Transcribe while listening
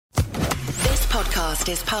podcast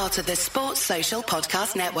is part of the Sports Social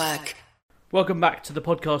Podcast Network. Welcome back to the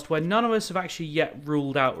podcast where none of us have actually yet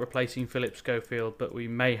ruled out replacing Philip Schofield, but we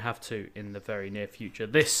may have to in the very near future.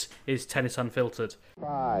 This is Tennis Unfiltered.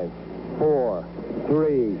 5, 4,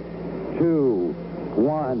 3, 2,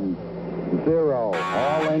 1, 0.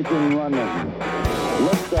 All engine running.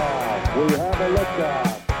 Liftoff. We have a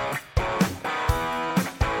liftoff.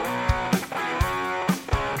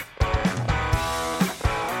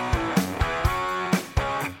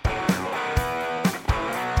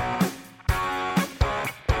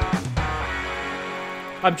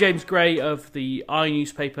 I'm James Gray of the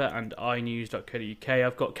iNewspaper and iNews.co.uk.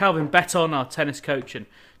 I've got Calvin Betton, our tennis coach, and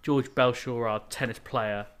George Belshaw, our tennis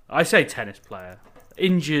player. I say tennis player.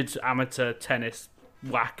 Injured amateur tennis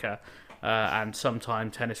whacker and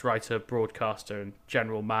sometime tennis writer, broadcaster and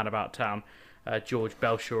general man about town, George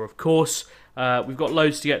Belshaw, of course. We've got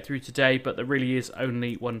loads to get through today, but there really is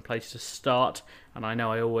only one place to start. And I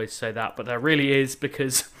know I always say that, but there really is,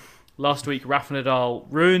 because last week Rafael Nadal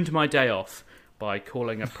ruined my day off by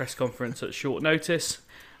calling a press conference at short notice,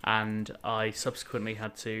 and I subsequently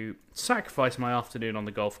had to sacrifice my afternoon on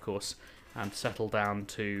the golf course and settle down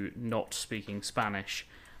to not speaking Spanish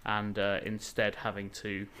and instead having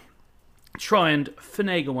to try and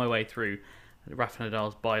finagle my way through Rafael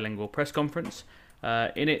Nadal's bilingual press conference.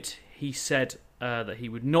 In it, he said that he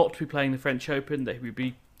would not be playing the French Open, that he would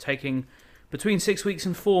be taking between 6 weeks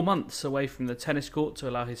and 4 months away from the tennis court to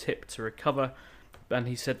allow his hip to recover. And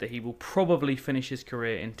he said that he will probably finish his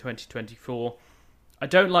career in 2024. I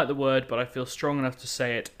don't like the word, but I feel strong enough to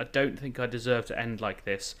say it. I don't think I deserve to end like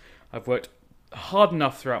this. I've worked hard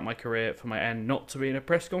enough throughout my career for my end not to be in a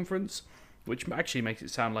press conference, which actually makes it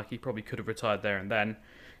sound like he probably could have retired there and then.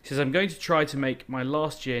 He says, I'm going to try to make my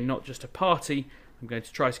last year not just a party. I'm going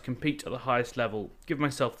to try to compete at the highest level, give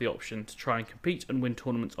myself the option to try and compete and win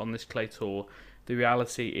tournaments on this clay tour. The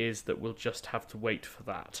reality is that we'll just have to wait for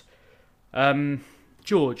that.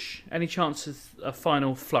 George, any chance of a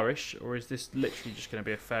final flourish, or is this literally just going to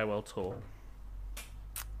be a farewell tour?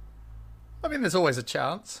 I mean, there's always a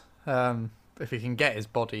chance. If he can get his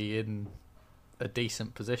body in a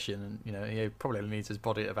decent position, and he probably needs his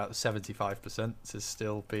body at about 75% to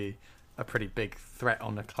still be a pretty big threat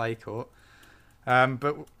on the clay court.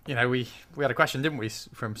 But we had a question, didn't we,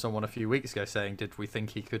 from someone a few weeks ago saying, did we think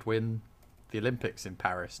he could win the Olympics in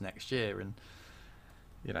Paris next year? And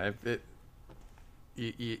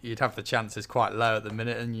you'd have the chances quite low at the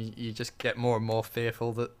minute, and you just get more and more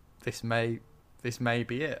fearful that this may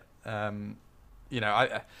be it.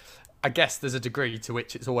 I guess there's a degree to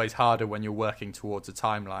which it's always harder when you're working towards a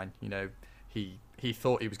timeline. He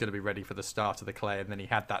thought he was going to be ready for the start of the clay, and then he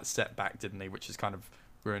had that setback, didn't he, which has kind of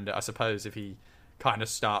ruined it. I suppose if he kind of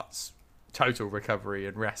starts total recovery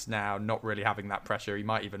and rest now, not really having that pressure, he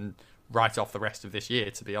might even write off the rest of this year,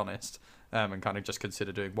 to be honest. And kind of just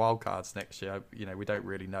consider doing wildcards next year. We don't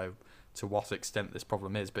really know to what extent this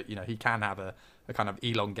problem is, but he can have a kind of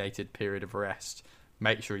elongated period of rest,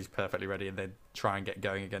 make sure he's perfectly ready, and then try and get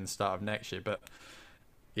going again start of next year. But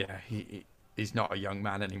he's not a young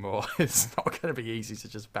man anymore. It's not going to be easy to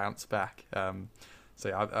just bounce back.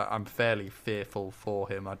 So I'm fairly fearful for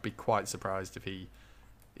him. I'd be quite surprised if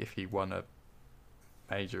he won a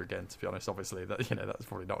major again, to be honest. Obviously, that's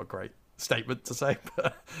probably not a great statement to say,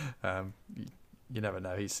 but you never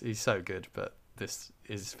know. He's so good, but this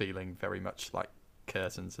is feeling very much like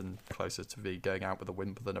curtains and closer to me going out with a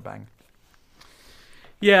win than a bang.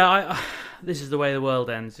 Yeah, this is the way the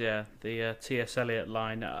world ends. Yeah, the T.S. Eliot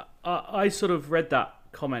line. I sort of read that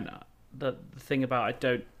comment, the thing about I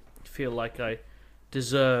don't feel like I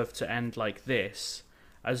deserve to end like this,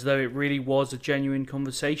 as though it really was a genuine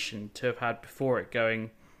conversation to have had before it,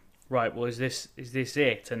 going, right, well, is this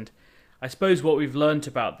it? And I suppose what we've learnt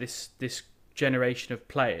about this generation of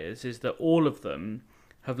players is that all of them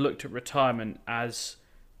have looked at retirement as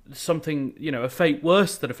something, a fate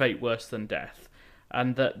worse than death,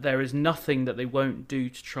 and that there is nothing that they won't do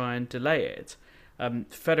to try and delay it.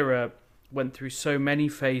 Federer went through so many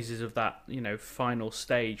phases of that, final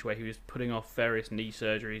stage where he was putting off various knee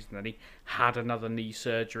surgeries, and then he had another knee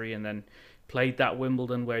surgery, and then played that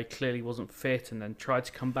Wimbledon where he clearly wasn't fit, and then tried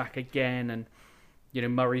to come back again, and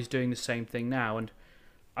Murray's doing the same thing now. And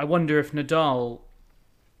I wonder if Nadal,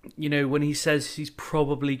 when he says he's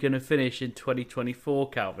probably going to finish in 2024,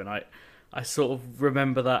 Calvin, I sort of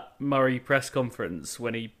remember that Murray press conference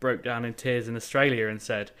when he broke down in tears in Australia and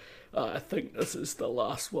said, I think this is the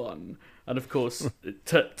last one. And of course,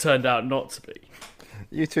 it turned out not to be.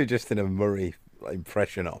 You two just in a Murray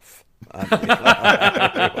impression off.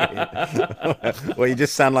 Well, you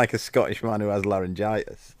just sound like a Scottish man who has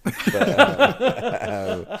laryngitis.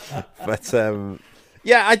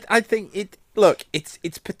 Yeah, I think it. Look,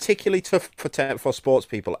 it's particularly tough for sports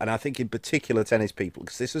people, and I think in particular tennis people,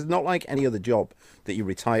 because this is not like any other job that you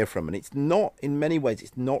retire from, and it's not, in many ways,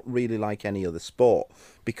 it's not really like any other sport,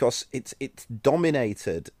 because it's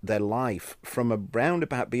dominated their life from around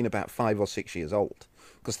about being about 5 or 6 years old.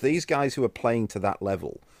 Because these guys who are playing to that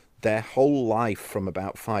level, their whole life from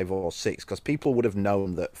about 5 or 6, because people would have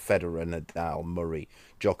known that Federer, Nadal, Murray,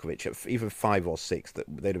 Djokovic, at even 5 or 6, that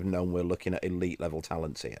they'd have known we're looking at elite level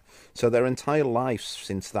talents here. So their entire life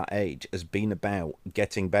since that age has been about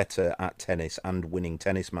getting better at tennis and winning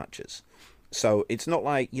tennis matches. So it's not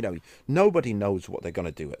like, nobody knows what they're going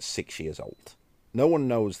to do at 6 years old. No one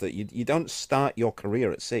knows that you don't start your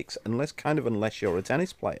career at 6 unless you're a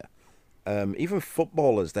tennis player. Even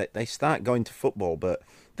footballers, they start going to football, but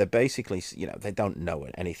they're basically, they don't know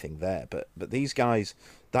anything there. But these guys,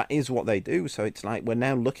 that is what they do. So it's like we're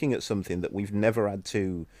now looking at something that we've never had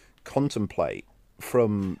to contemplate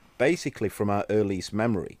from our earliest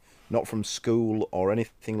memory, not from school or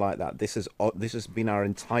anything like that. This has been our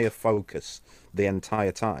entire focus the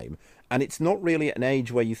entire time. And it's not really at an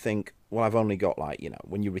age where you think, well, I've only got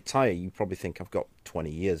when you retire, you probably think I've got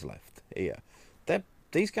 20 years left here.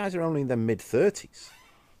 These guys are only in their mid-30s,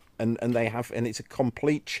 and it's a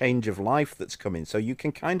complete change of life that's coming. So you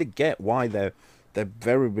can kind of get why they're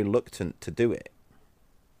very reluctant to do it.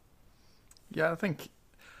 Yeah,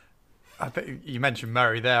 I bet you mentioned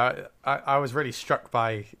Murray there. I was really struck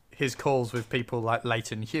by his calls with people like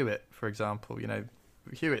Leighton Hewitt, for example.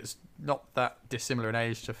 Hewitt's not that dissimilar in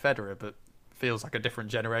age to Federer, but feels like a different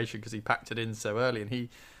generation because he packed it in so early, and he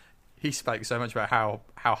spoke so much about how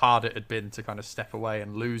hard it had been to kind of step away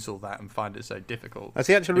and lose all that and find it so difficult. Has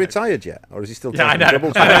he actually retired yet? Or is he still taking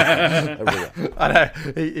double time? I know.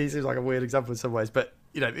 He seems like a weird example in some ways. But,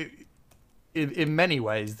 in many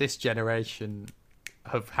ways, this generation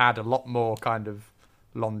have had a lot more kind of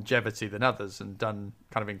longevity than others and done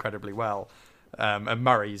kind of incredibly well. And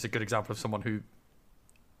Murray is a good example of someone who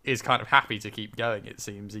is kind of happy to keep going, it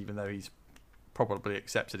seems, even though he's probably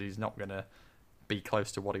accepted he's not going to be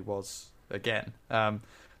close to what he was again.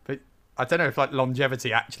 But I don't know if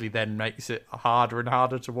longevity actually then makes it harder and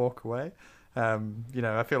harder to walk away.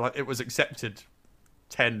 I feel like it was accepted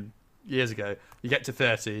 10 years ago. You get to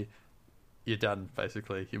 30, you're done,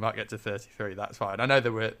 basically. You might get to 33, that's fine. I know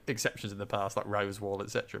there were exceptions in the past, like Rosewall,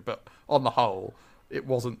 etc. But on the whole, it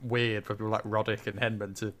wasn't weird for people like Roddick and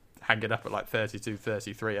Henman to hang it up at 32,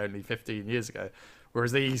 33 only 15 years ago.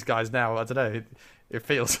 Whereas these guys now, I don't know, it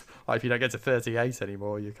feels like if you don't get to 38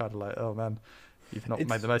 anymore, you're kind of like, oh man, you've not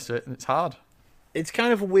made the most of it, and it's hard. It's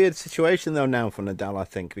kind of a weird situation though now for Nadal, I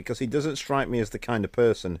think, because he doesn't strike me as the kind of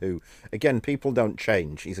person who, again, people don't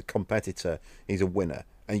change. He's a competitor, he's a winner,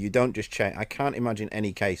 and you don't just change. I can't imagine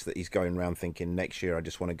any case that he's going around thinking next year I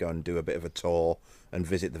just want to go and do a bit of a tour and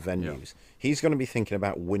visit the venues. Yeah. He's going to be thinking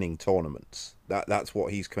about winning tournaments. That's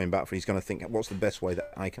what he's coming back for. He's going to think, what's the best way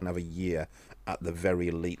that I can have a year at the very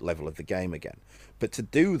elite level of the game again? But to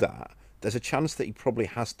do that, there's a chance that he probably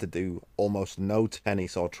has to do almost no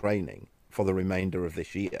tennis or training for the remainder of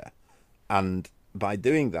this year. And by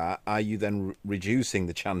doing that, are you then reducing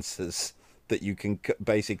the chances that you can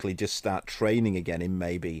basically just start training again in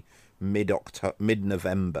maybe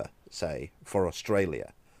mid-November, say, for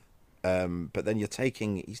Australia? But then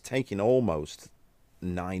he's taking almost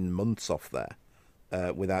 9 months off there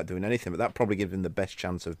without doing anything. But that probably gives him the best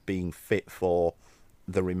chance of being fit for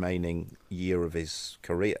the remaining year of his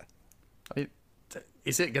career.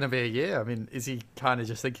 Is it going to be a year? I mean, is he kind of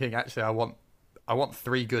just thinking, actually, I want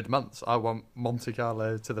 3 good months. I want Monte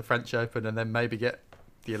Carlo to the French Open and then maybe get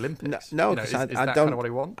the Olympics. No, is that kind of what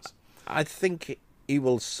he wants? I think he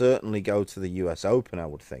will certainly go to the US Open, I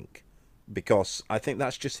would think, because I think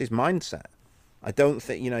that's just his mindset. I don't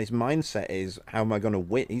think, his mindset is, how am I going to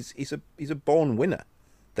win? He's a born winner.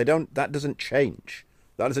 That doesn't change.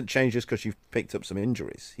 That doesn't change just because you've picked up some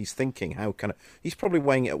injuries. He's thinking, he's probably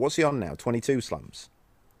weighing it. What's he on now? 22 slams.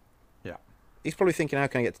 Yeah. He's probably thinking, how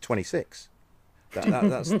can I get to 26?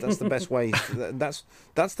 That's the best way.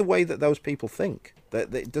 That's the way that those people think.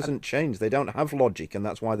 That it doesn't change. They don't have logic, and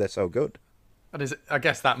that's why they're so good. And I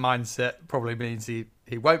guess that mindset probably means he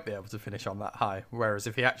won't be able to finish on that high. Whereas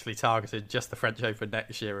if he actually targeted just the French Open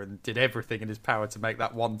next year and did everything in his power to make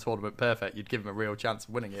that one tournament perfect, you'd give him a real chance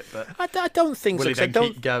of winning it. But I don't think will so. He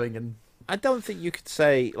then keep going? And I don't think you could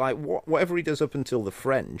say whatever he does up until the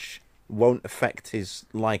French won't affect his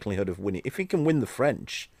likelihood of winning. If he can win the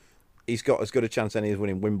French, he's got as good a chance as any of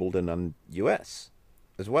winning Wimbledon and US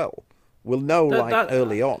as well. We'll know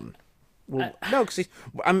early on. no, because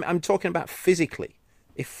I'm talking about physically.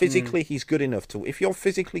 If physically he's good enough to, if you're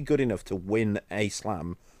physically good enough to win a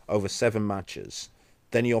slam over 7 matches,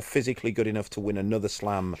 then you're physically good enough to win another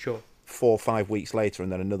slam 4 or 5 weeks later,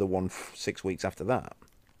 and then another one 6 weeks after that.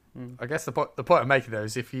 I guess the point I'm making though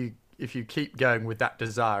is if you keep going with that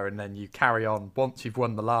desire and then you carry on, once you've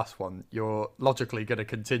won the last one, you're logically going to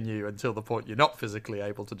continue until the point you're not physically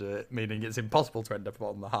able to do it, meaning it's impossible to end up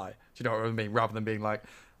on the high. Do you know what I mean? Rather than being like,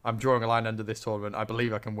 I'm drawing a line under this tournament, I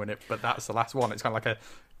believe I can win it, but that's the last one. It's kind of like a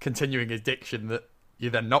continuing addiction that you're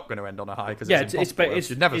then not going to end on a high because it's impossible.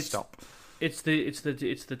 You never stop. It's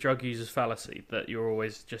the drug user's fallacy that you're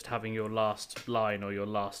always just having your last line or your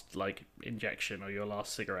last injection or your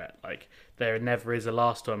last cigarette. Like there never is a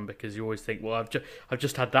last one because you always think, well, I've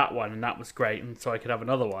just had that one and that was great, and so I could have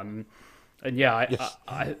another one. And yeah,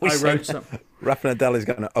 I wrote some. Rafael Nadal is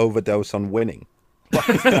going to overdose on winning. I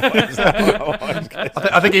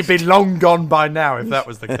think he'd be long gone by now if that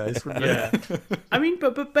was the case. Yeah, I mean,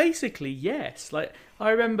 but basically, yes. Like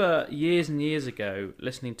I remember years and years ago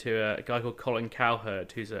listening to a guy called Colin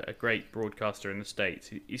Cowherd, who's a great broadcaster in the States.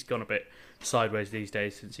 He's gone a bit sideways these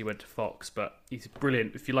days since he went to Fox, but he's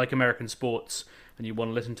brilliant. If you like American sports and you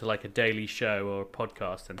want to listen to like a daily show or a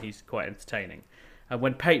podcast, then he's quite entertaining. And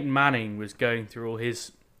when Peyton Manning was going through all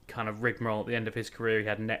his kind of rigmarole at the end of his career, he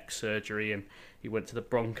had neck surgery and he went to the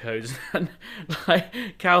Broncos, and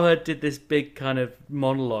Cowherd did this big kind of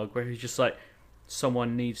monologue where he's just like,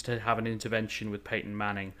 someone needs to have an intervention with Peyton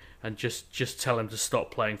Manning and just tell him to stop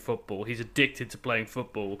playing football. He's addicted to playing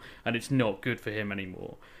football and it's not good for him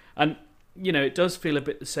anymore. And it does feel a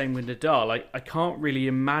bit the same with Nadal. I can't really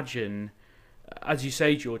imagine, as you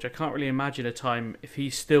say, George, I can't really imagine a time if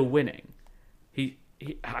he's still winning.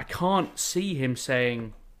 I can't see him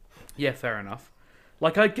saying, yeah, fair enough.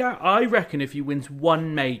 I reckon if he wins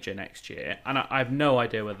one major next year, and I have no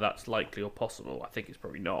idea whether that's likely or possible, I think it's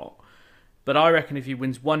probably not, but I reckon if he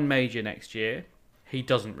wins one major next year, he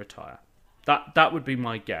doesn't retire. That would be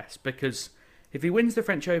my guess, because if he wins the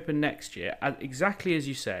French Open next year, exactly as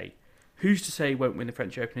you say, who's to say he won't win the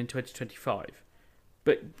French Open in 2025?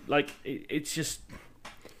 But, it's just...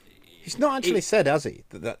 He's not actually said, has he,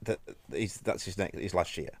 that's his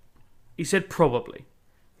last year? He said probably.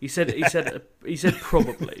 He said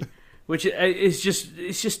probably, which is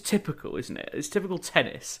just typical, isn't it? It's typical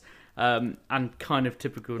tennis, and kind of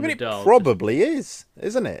typical Nadal. It probably is,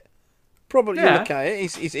 isn't it? Probably. Yeah. You look at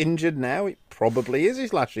it, he's injured now. It probably is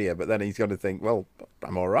his last year, but then he's going to think, well,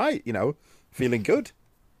 I'm all right, feeling good.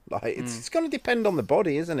 It's going to depend on the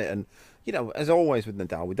body, isn't it? And as always with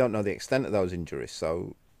Nadal, we don't know the extent of those injuries,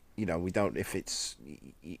 so we don't if it's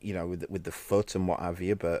with the foot and what have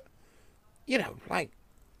you, but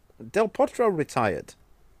Del Potro retired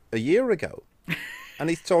a year ago,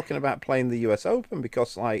 and he's talking about playing the US Open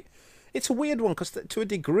because, it's a weird one because to a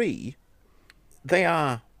degree, they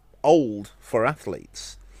are old for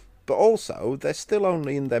athletes, but also they're still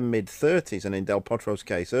only in their mid-30s, and in Del Potro's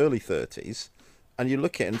case, early 30s, and you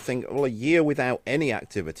look at it and think, well, a year without any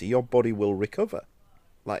activity, your body will recover.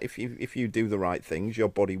 If you do the right things, your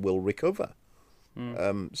body will recover.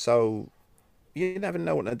 So you never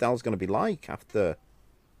know what Nadal's going to be like after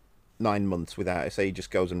 9 months without it. Say he just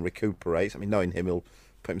goes and recuperates. I mean, knowing him, he'll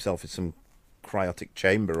put himself in some cryotic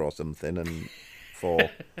chamber or something and for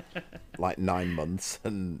 9 months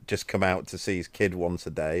and just come out to see his kid once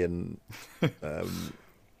a day and and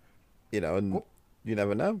you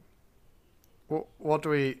never know. What do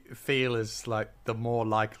we feel is the more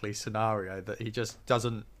likely scenario, that he just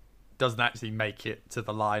doesn't actually make it to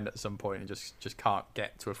the line at some point and just can't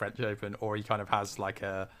get to a French Open, or he kind of has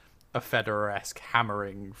a Federer-esque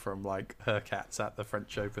hammering from Hurkacz at the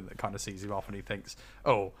French Open that kind of sees him off and he thinks,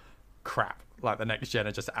 oh crap, the next gen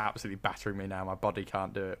are just absolutely battering me now, my body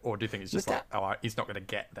can't do it? Or do you think it's just he's not going to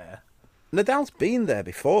get there? Nadal's been there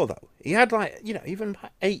before though. He had even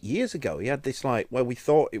 8 years ago he had this where we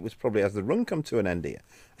thought it was probably as the run come to an end here.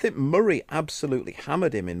 I think Murray absolutely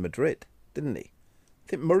hammered him in Madrid, didn't he? I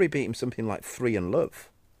think Murray beat him something like 3-love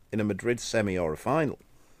in a Madrid semi or a final.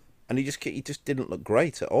 And he just didn't look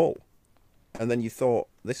great at all. And then you thought,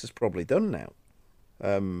 this is probably done now.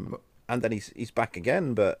 And then he's back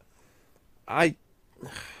again. But I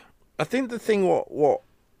think the thing what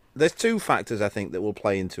there's two factors I think that will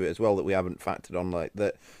play into it as well that we haven't factored on.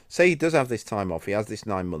 That say he does have this time off, he has this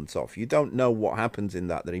 9 months off. You don't know what happens in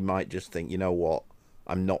that he might just think, you know what,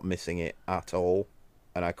 I'm not missing it at all,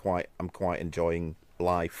 and I'm quite enjoying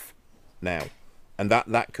life now, and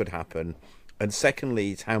that could happen. And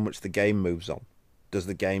secondly, it's how much the game moves on. Does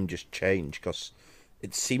the game just change? Because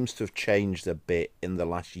it seems to have changed a bit in the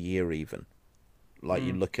last year even.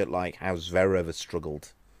 You look at how Zverev has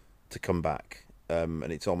struggled to come back,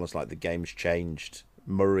 and it's almost like the game's changed.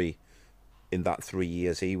 Murray, in that 3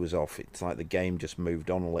 years he was off, it's like the game just moved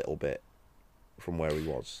on a little bit from where he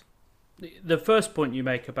was. The first point you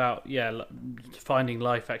make about finding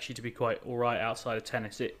life actually to be quite all right outside of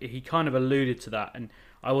tennis, he kind of alluded to that, and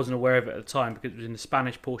I wasn't aware of it at the time because it was in the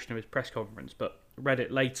Spanish portion of his press conference, but read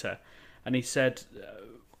it later, and he said,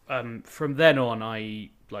 from then on,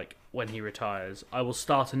 i.e. like when he retires, I will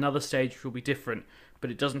start another stage which will be different,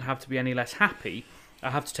 but it doesn't have to be any less happy.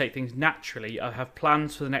 I have to take things naturally. I have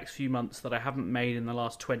plans for the next few months that I haven't made in the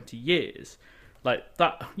last 20 years. Like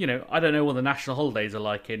that, I don't know what the national holidays are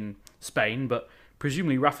like in Spain, but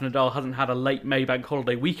presumably Rafael Nadal hasn't had a late May bank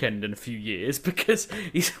holiday weekend in a few years because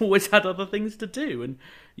he's always had other things to do. And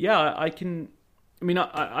yeah, I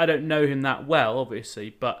don't know him that well, obviously,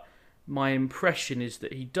 but my impression is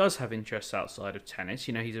that he does have interests outside of tennis.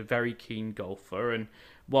 He's a very keen golfer, and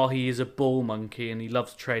while he is a ball monkey and he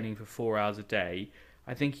loves training for 4 hours a day,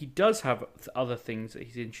 I think he does have other things that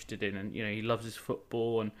he's interested in, and he loves his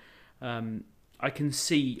football, and I can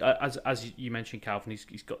see, as you mentioned, Calvin,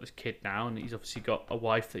 he's got this kid now, and he's obviously got a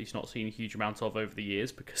wife that he's not seen a huge amount of over the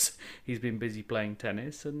years because he's been busy playing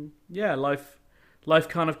tennis, and yeah, life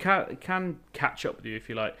kind of can catch up with you if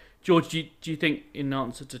you like. George, do you think, in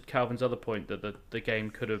answer to Calvin's other point, that the game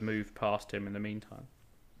could have moved past him in the meantime?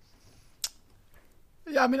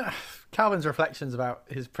 Yeah, I mean, Calvin's reflections about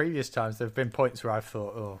his previous times, there have been points where I've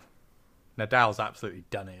thought, oh, Nadal's absolutely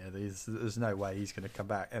done here. There's no way he's going to come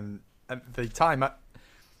back. And the time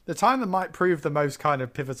that might prove the most kind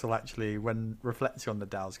of pivotal, actually, when reflecting on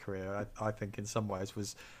Nadal's career, I think in some ways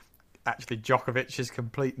was actually Djokovic's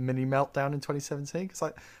complete mini meltdown in 2017. Because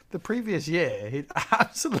like the previous year, he'd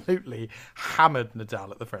absolutely hammered Nadal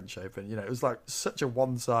at the French Open. It was like such a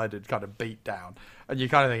one-sided kind of beat down, and you're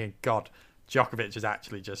kind of thinking, God, Djokovic is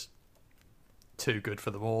actually just too good for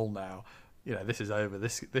them all now. This is over.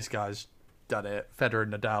 This guy's done it. Federer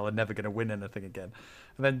and Nadal are never going to win anything again.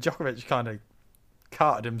 And then Djokovic kind of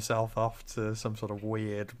carted himself off to some sort of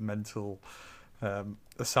weird mental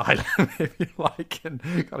asylum, if you like, and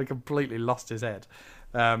kind of completely lost his head.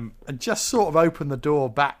 And just sort of opened the door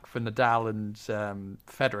back for Nadal and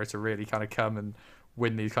Federer to really kind of come and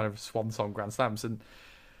win these kind of swan song Grand Slams. And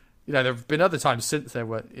there have been other times since there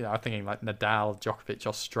were, I'm thinking like Nadal, Djokovic,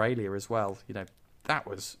 Australia as well. That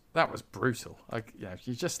was brutal. Like,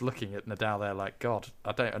 you're just looking at Nadal there like, God,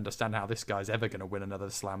 I don't understand how this guy's ever going to win another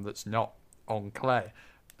slam that's not on clay.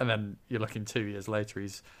 And then you're looking 2 years later,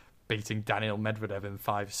 he's beating Daniil Medvedev in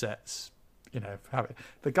 5 sets.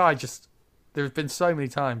 The guy just, there have been so many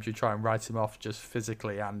times you try and write him off just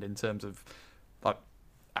physically and in terms of like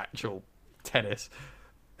actual tennis.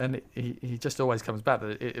 And he just always comes back.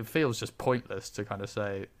 It feels just pointless to kind of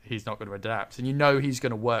say he's not going to adapt. And he's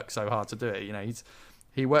going to work so hard to do it.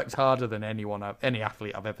 He works harder than any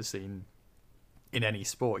athlete I've ever seen in any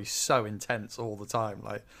sport. He's so intense all the time.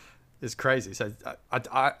 Like, it's crazy. So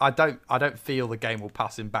I don't feel the game will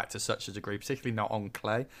pass him back to such a degree, particularly not on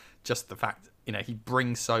clay. Just the fact, he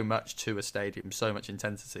brings so much to a stadium, so much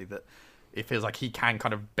intensity that it feels like he can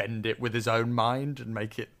kind of bend it with his own mind and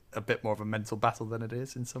make it a bit more of a mental battle than it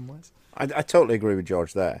is in some ways. I totally agree with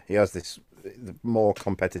George there. He has this more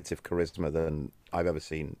competitive charisma than I've ever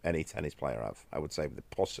seen any tennis player have. I would say, with the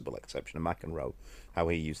possible exception of McEnroe, how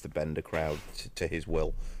he used to bend a crowd to his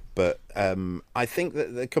will. But I think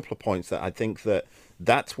that a couple of points that I think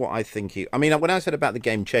that's what I think he... I mean, when I said about the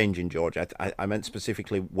game changing, George, I meant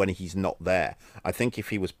specifically when he's not there. I think if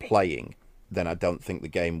he was playing, then I don't think the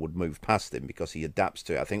game would move past him because he adapts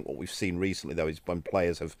to it. I think what we've seen recently, though, is when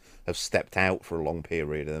players have stepped out for a long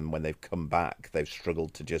period and when they've come back, they've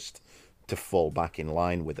struggled to fall back in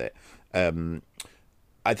line with it.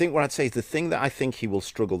 I think what I'd say is the thing that I think he will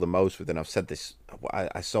struggle the most with, and I've said this,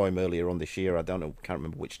 I saw him earlier on this year, can't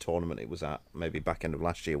remember which tournament it was at, maybe back end of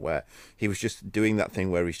last year, where he was just doing that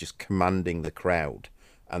thing where he's just commanding the crowd.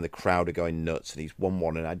 And the crowd are going nuts, and he's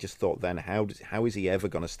 1-1. And I just thought, then how is he ever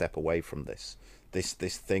going to step away from this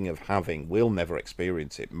thing of having? We'll never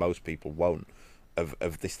experience it. Most people won't.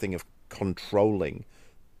 Of this thing of controlling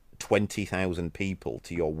 20,000 people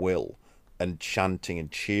to your will and chanting and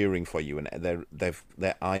cheering for you, and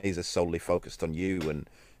their eyes are solely focused on you. And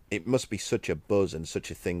it must be such a buzz and such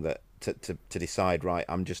a thing that to decide, right,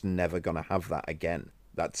 I'm just never going to have that again.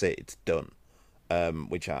 That's it. It's done.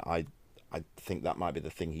 Which I think that might be the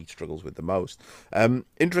thing he struggles with the most.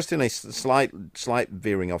 Interestingly, slight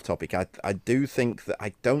veering off topic. I do think that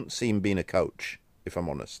I don't see him being a coach, if I'm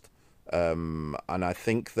honest. And I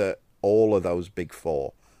think that all of those big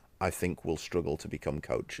four, I think, will struggle to become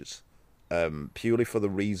coaches. Purely for the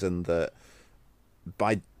reason that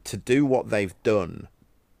to do what they've done,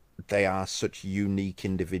 they are such unique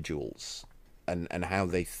individuals, and how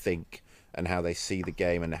they think and how they see the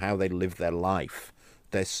game and how they live their life.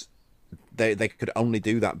 They could only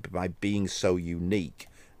do that by being so unique,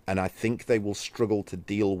 and I think they will struggle to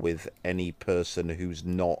deal with any person who's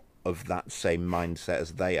not of that same mindset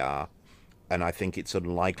as they are. And I think it's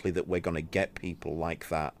unlikely that we're going to get people like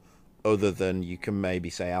that, other than you can maybe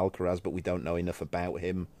say Alcaraz, but we don't know enough about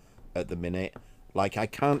him at the minute. Like, I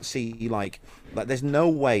can't see, like there's no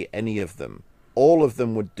way any of them, all of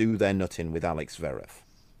them would do their nutting with Alex Zverev.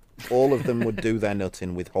 All of them would do their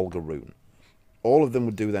nutting with Holger Rune. All of them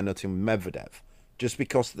would do their nutting with Medvedev. Just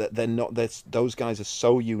because they're not, those guys are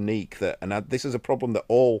so unique that, and this is a problem that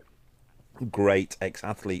all great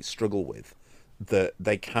ex-athletes struggle with, that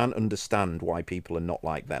they can't understand why people are not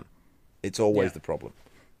like them. It's always the problem.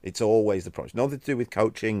 It's always the problem. It's nothing to do with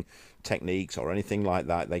coaching techniques or anything like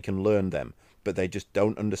that. They can learn them, but they just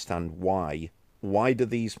don't understand why. Why does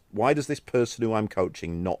this person who I'm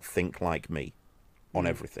coaching not think like me on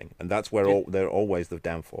everything? And that's where always the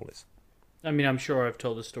downfall is. I mean, I'm sure I've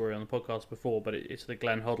told the story on the podcast before, but it's the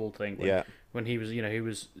Glenn Hoddle thing. When he was, he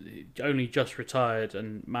was only just retired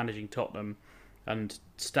and managing Tottenham, and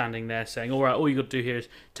standing there saying, all right, all you got to do here is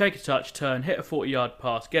take a touch, turn, hit a 40-yard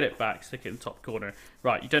pass, get it back, stick it in the top corner.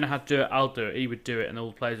 Right, you don't know how to do it, I'll do it. He would do it, and all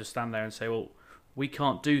the players would stand there and say, well, we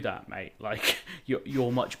can't do that, mate. Like,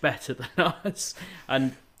 you're much better than us.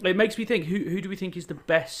 And it makes me think, who do we think is the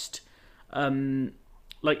best...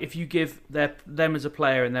 like, if you give them as a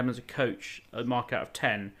player and them as a coach a mark out of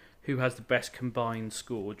 10, who has the best combined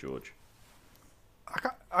score, George?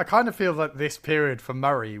 I kind of feel that this period for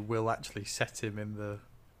Murray will actually set him in the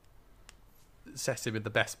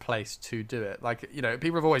best place to do it. Like,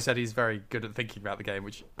 people have always said he's very good at thinking about the game,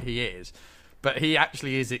 which he is, but he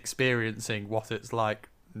actually is experiencing what it's like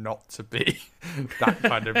not to be that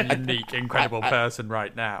kind of unique, incredible person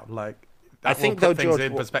right now. Like, that will put things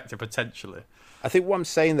in perspective potentially. I think what I'm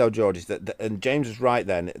saying, though, George, is that, and James is right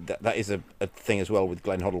then, that is a thing as well with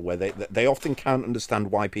Glenn Hoddle, where they often can't understand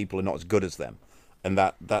why people are not as good as them. And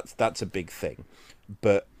that's a big thing.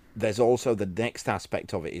 But there's also the next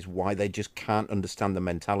aspect of it is why they just can't understand the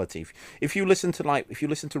mentality. If you listen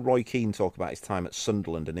to Roy Keane talk about his time at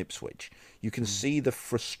Sunderland and Ipswich, you can see the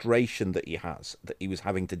frustration that he has, that he was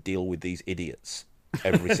having to deal with these idiots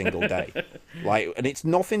every single day. And it's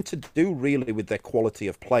nothing to do really with their quality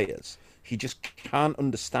of players. He just can't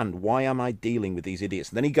understand, why am I dealing with these idiots?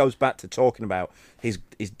 And then he goes back to talking about his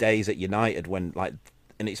days at United when,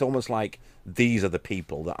 and it's almost like, these are the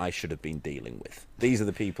people that I should have been dealing with. These are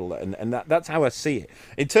the people that, and that's how I see it.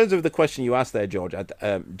 In terms of the question you asked there, George,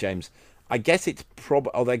 James, I guess it's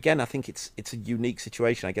probably, although again, I think it's a unique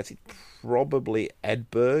situation. I guess it's probably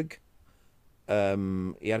Edberg.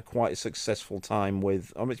 He had quite a successful time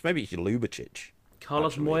with, maybe it's Ljubicic.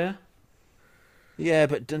 Carlos Moya? Yeah,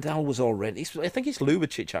 but Nadal was already, I think it's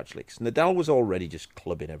Ljubicic actually, because Nadal was already just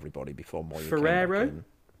clubbing everybody before Moya Ferrero? came back in.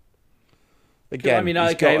 Again, I mean,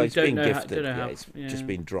 it's we been don't know gifted. how, It's just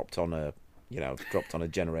been dropped on a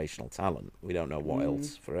generational talent. We don't know what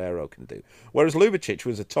else Ferrero can do. Whereas Ljubicic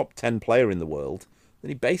was a top 10 player in the world, then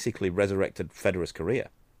he basically resurrected Federer's career.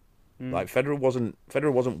 Like Federer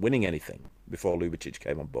wasn't winning anything before Ljubicic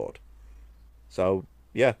came on board. So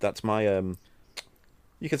yeah, that's my.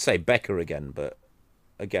 You could say Becker again, but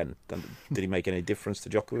again, did he make any difference to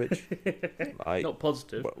Djokovic? Not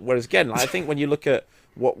positive. Whereas again, I think when you look at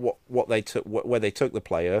what they took, where they took the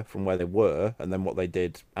player from where they were, and then what they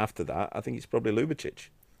did after that, I think it's probably Ljubicic,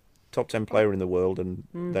 top 10 player in the world, and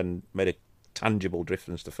then made a tangible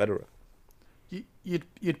difference to Federer.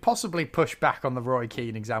 You'd possibly push back on the Roy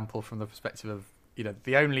Keane example from the perspective of,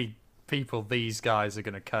 the only people these guys are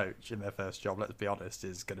going to coach in their first job, let's be honest,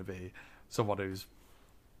 is going to be someone who's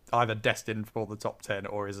either destined for the top 10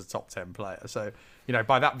 or is a top 10 player. So,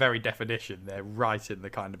 by that very definition, they're right in the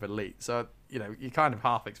kind of elite. So, you kind of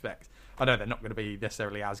half expect, I know they're not going to be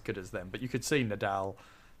necessarily as good as them, but you could see Nadal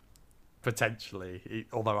potentially,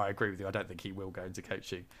 although I agree with you, I don't think he will go into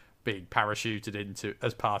coaching, being parachuted into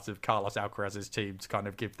as part of Carlos Alcaraz's team to kind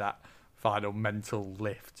of give that final mental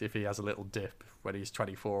lift if he has a little dip when he's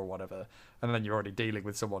 24 or whatever. And then you're already dealing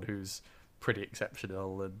with someone who's pretty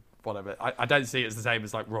exceptional and whatever. I don't see it as the same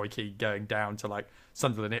as like Roy Keane going down to like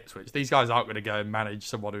Sunderland Ipswich. These guys aren't going to go and manage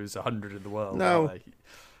someone who's 100 in the world.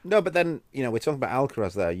 No, but then we're talking about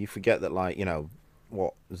Alcaraz there. You forget that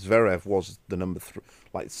what Zverev was the number 3.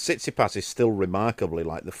 Like Tsitsipas is still remarkably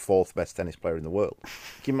like the 4th best tennis player in the world.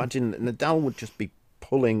 Can you imagine Nadal would just be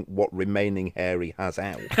pulling what remaining hair he has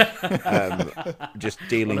out, just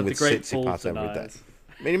dealing with Tsitsipas every day.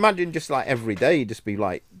 I mean, imagine just like every day he'd just be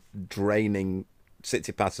like draining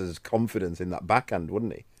Tsitsipas's confidence in that backhand,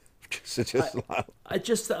 wouldn't he? I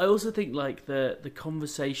also think like the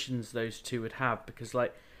conversations those two would have, because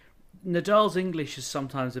like Nadal's English is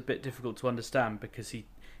sometimes a bit difficult to understand because he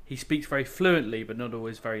speaks very fluently but not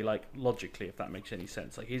always very like logically, if that makes any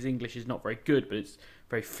sense. Like his English is not very good but it's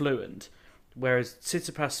very fluent, whereas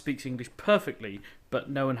Tsitsipas speaks English perfectly but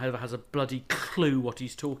no one ever has a bloody clue what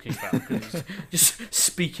he's talking about because he's just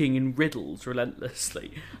speaking in riddles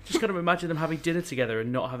relentlessly. Just kind of imagine them having dinner together and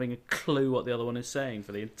not having a clue what the other one is saying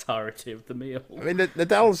for the entirety of the meal. I mean,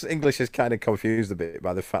 Nadal's English is kind of confused a bit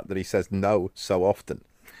by the fact that he says no so often.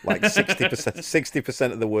 Like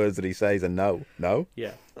 60% of the words that he says are no.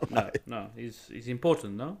 Yeah, no. He's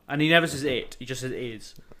important, no? And he never says it. He just says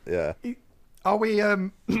is. Yeah. Are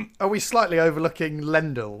we slightly overlooking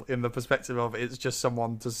Lendl in the perspective of it's just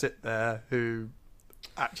someone to sit there who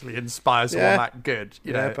actually inspires someone that good?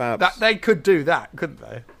 You know, that they could do that, couldn't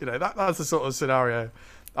they? You know, that's the sort of scenario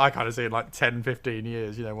I kind of see in like 10, 15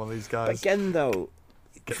 years. You know, one of these guys. But again, though,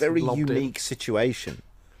 very unique situation.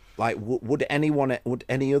 Like, would any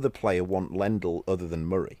other player want Lendl other than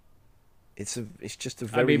Murray? It's just a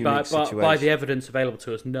very unique situation. By the evidence available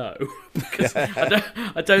to us, no, because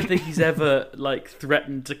I don't think he's ever like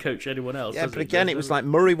threatened to coach anyone else. Yeah, but again, it was like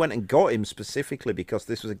Murray went and got him specifically because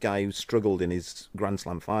this was a guy who struggled in his Grand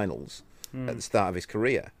Slam finals at the start of his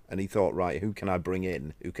career, and he thought, right, who can I bring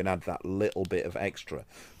in who can add that little bit of extra?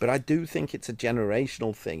 But I do think it's a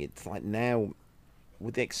generational thing. It's like now,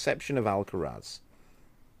 with the exception of Alcaraz,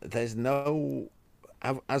 there's no.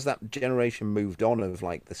 As that generation moved on of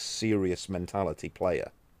like the serious mentality player,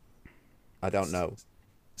 I don't know.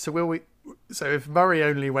 So if Murray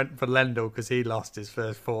only went for Lendl because he lost his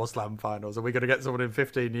first 4 Slam finals, are we going to get someone in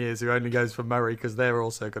 15 years who only goes for Murray because they're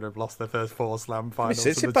also going to have lost their first 4 Slam finals?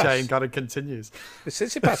 So the chain kind of continues. It's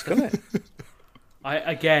Tsitsipas, couldn't it?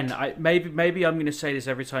 Maybe I'm going to say this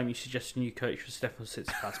every time you suggest a new coach for Stefano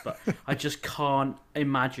Tsitsipas, but I just can't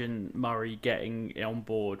imagine Murray getting on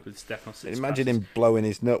board with Stefano Tsitsipas. Imagine him blowing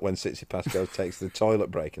his nut when Tsitsipas takes the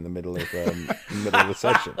toilet break in the middle of the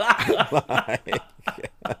session,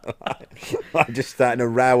 like just starting a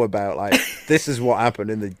row about like this is what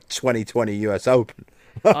happened in the 2020 US Open.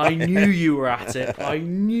 I knew you were at it. I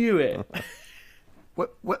knew it.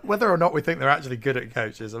 Whether or not we think they're actually good at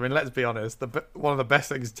coaches, I mean, let's be honest. One of the best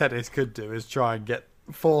things tennis could do is try and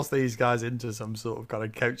force these guys into some sort of kind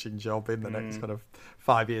of coaching job in the next kind of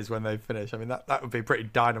 5 years when they finish. I mean, that would be pretty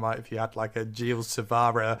dynamite if you had like a Gilles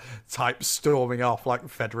Savara type storming off, like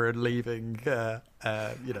Federer leaving,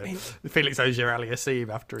 Felix Auger-Aliassime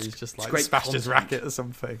after he's just like smashed his racket or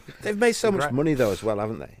something. They've made so much money though as well,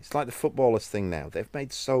 haven't they? It's like the footballers thing now. They've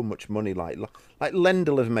made so much money. Like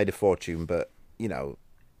Lendl have made a fortune, but you know,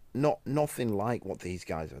 nothing like what these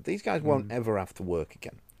guys are. These guys won't ever have to work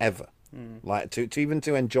again, ever. Like to even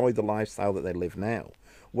to enjoy the lifestyle that they live now.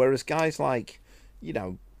 Whereas guys like, you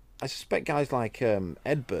know, I suspect guys like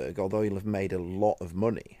Edberg, although he'll have made a lot of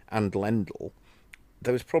money, and Lendl,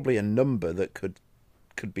 there was probably a number that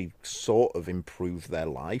could be sort of improve their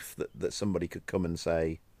life. That somebody could come and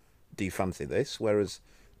say, "Do you fancy this?" Whereas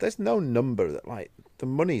there's no number that like the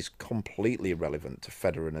money's completely irrelevant to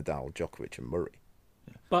Federer, Nadal, Djokovic, and Murray.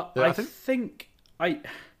 But yeah,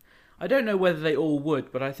 I don't know whether they all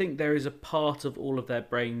would, but I think there is a part of all of their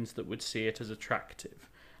brains that would see it as attractive,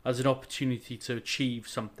 as an opportunity to achieve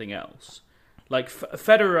something else. Like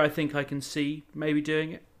Federer, I think I can see maybe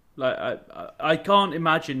doing it. Like I can't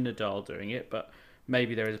imagine Nadal doing it, but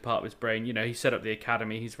maybe there is a part of his brain. You know, he set up the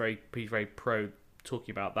academy. He's very pro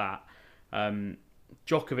talking about that.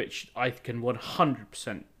 Djokovic, I can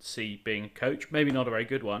 100% see being a coach. Maybe not a very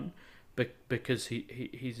good one, because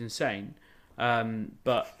he's insane.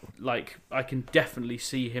 But like, I can definitely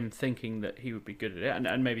see him thinking that he would be good at it,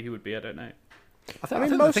 and maybe he would be. I don't know. I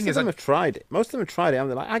mean, most of them have tried it. Most of them have tried it. I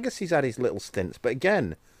mean, like Agassi's had his little stints, but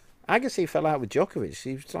again, Agassi fell out with Djokovic.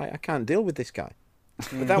 He was like, I can't deal with this guy.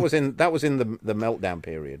 But that was in the meltdown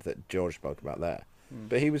period that George spoke about there.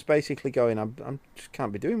 But he was basically going, I just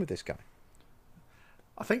can't be doing with this guy.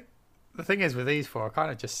 I think the thing is with these four, I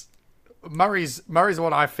kind of just Murray's the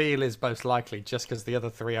one I feel is most likely, just because the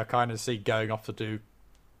other three I kind of see going off to do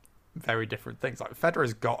very different things. Like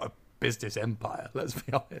Federer's got a business empire. Let's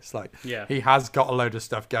be honest. Like he has got a load of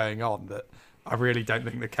stuff going on that I really don't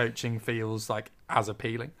think the coaching feels like as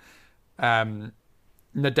appealing. Nadal,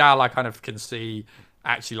 I kind of can see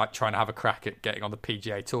actually like trying to have a crack at getting on the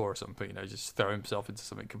PGA Tour or something. You know, just throw himself into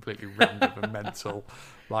something completely random and mental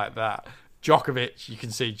like that. Djokovic, you can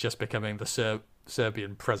see just becoming the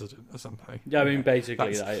Serbian president or something. Yeah, I mean,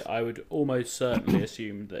 basically, I would almost certainly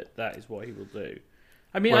assume that is what he will do.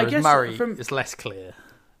 I mean, whereas I guess Murray is less clear.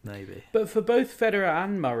 maybe. But for both Federer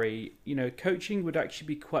and Murray, coaching would actually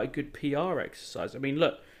be quite a good PR exercise. I mean,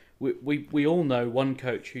 look, we all know one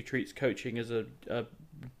coach who treats coaching as a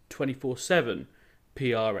 24/7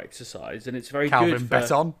 PR exercise, and it's very Calvin good for...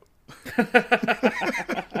 Beton.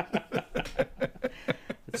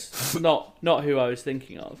 It's not who I was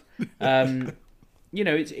thinking of.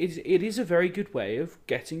 It is a very good way of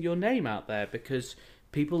getting your name out there, because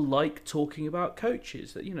people like talking about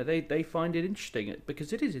coaches. That they find it interesting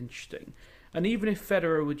because it is interesting. And even if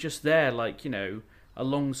Federer were just there,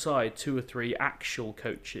 alongside 2 or 3 actual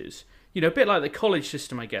coaches, a bit like the college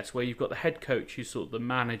system, I guess, where you've got the head coach who's sort of the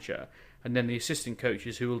manager, and then the assistant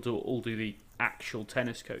coaches who will all do the actual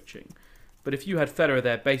tennis coaching. But if you had Federer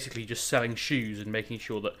there basically just selling shoes and making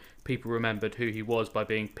sure that people remembered who he was by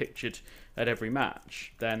being pictured at every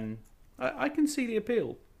match, then I can see the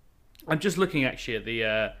appeal. I'm just looking actually at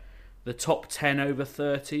the top 10 over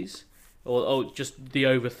 30s, or just the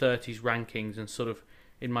over 30s rankings, and sort of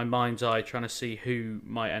in my mind's eye trying to see who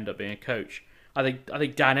might end up being a coach. I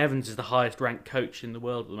think Dan Evans is the highest ranked coach in the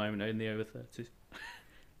world at the moment in the over 30s.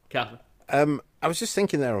 Calvin. I was just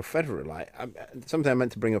thinking there of Federer, something I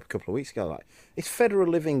meant to bring up a couple of weeks ago. Is Federer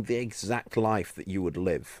living the exact life that you would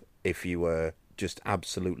live if you were just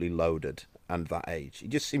absolutely loaded and that age? He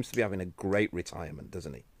just seems to be having a great retirement,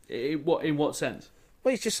 doesn't he? In what sense?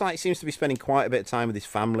 Well, he's just seems to be spending quite a bit of time with his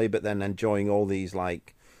family, but then enjoying all these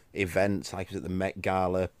events. Like he was at the Met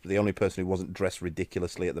Gala, the only person who wasn't dressed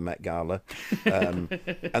ridiculously at the Met Gala. And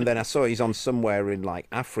then I saw he's on somewhere in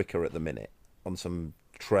Africa at the minute on some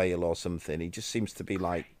trail or something. He just seems to be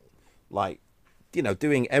doing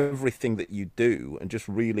everything that you do and just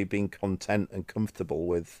really being content and comfortable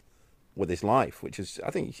with his life, which is,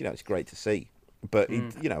 I think, it's great to see. But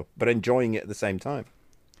but enjoying it at the same time.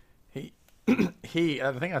 He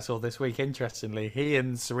I think I saw this week, interestingly, he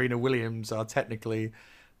and Serena Williams are technically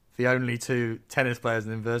the only 2 tennis players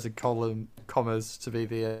in inverted commas to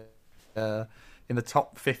be in the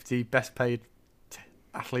top 50 best paid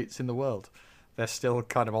athletes in the world. They're still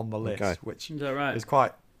kind of on the list, which is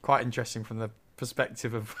quite interesting from the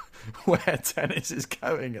perspective of where tennis is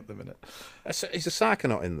going at the minute. Is Osaka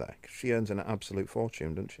not in there? 'Cause she earns an absolute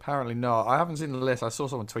fortune, doesn't she? Apparently not. I haven't seen the list. I saw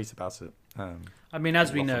someone tweet about it. I mean,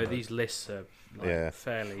 as we know, these lists are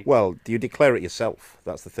fairly... Well, do you declare it yourself?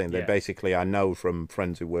 That's the thing. They basically, I know from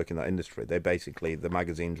friends who work in that industry, the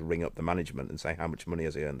magazines ring up the management and say, how much money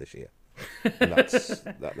has he earned this year? And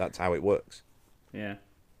that's how it works. Yeah.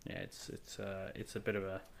 Yeah, it's a bit of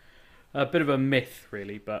a myth,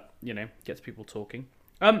 really, but gets people talking.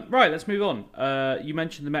 Right, let's move on. You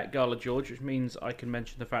mentioned the Met Gala, George, which means I can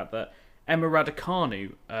mention the fact that Emma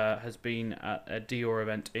Raducanu has been at a Dior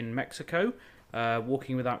event in Mexico,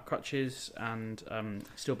 walking without crutches and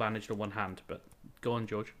still bandaged on one hand. But go on,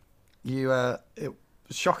 George. It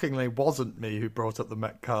shockingly wasn't me who brought up the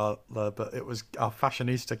Met Gala, but it was our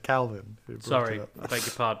fashionista Calvin who brought it up. I beg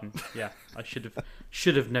your pardon. Yeah, I should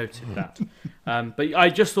have noted that. But I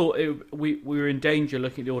just thought we were in danger,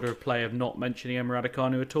 looking at the order of play, of not mentioning Emma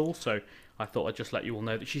Raducanu at all. So I thought I'd just let you all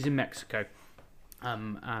know that she's in Mexico,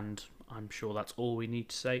 and I'm sure that's all we need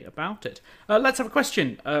to say about it. Let's have a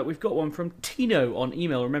question. We've got one from Tino on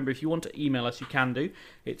email. Remember, if you want to email us, you can do.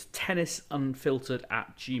 It's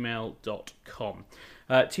tennisunfiltered@gmail.com.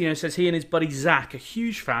 Tino says he and his buddy Zach are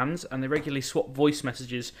huge fans, and they regularly swap voice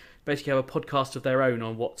messages. Basically have a podcast of their own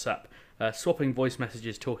on WhatsApp, swapping voice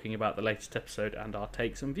messages talking about the latest episode and our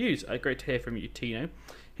takes and views. Great to hear from you, Tino.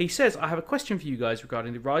 He says, I have a question for you guys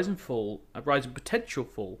regarding the rise and potential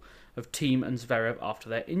fall of Thiem and Zverev after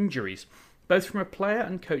their injuries. Both from a player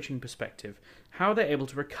and coaching perspective, how are they able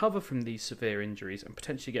to recover from these severe injuries and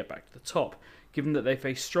potentially get back to the top, given that they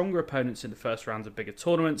face stronger opponents in the first rounds of bigger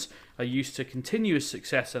tournaments, are used to continuous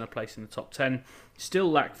success and a place in the top 10, still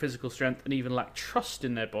lack physical strength and even lack trust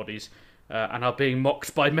in their bodies, and are being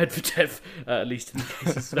mocked by Medvedev, at least in the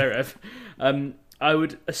case of Zverev. I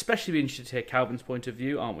would especially be interested to hear Calvin's point of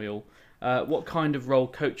view, aren't we all? What kind of role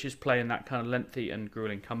coaches play in that kind of lengthy and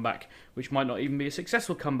grueling comeback, which might not even be a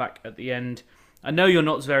successful comeback at the end. I know you're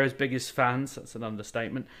not Zverev's biggest fans, that's an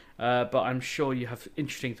understatement, but I'm sure you have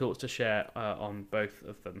interesting thoughts to share on both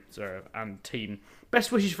of them, Zverev and Thiem.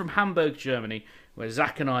 Best wishes from Hamburg, Germany, where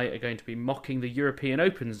Zach and I are going to be mocking the European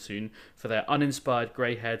Open soon for their uninspired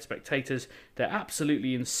grey-haired spectators, their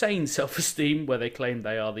absolutely insane self-esteem, where they claim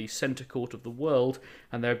they are the centre court of the world,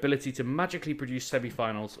 and their ability to magically produce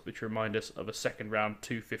semi-finals, which remind us of a second-round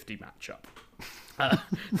 250 matchup.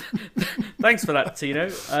 Thanks for that,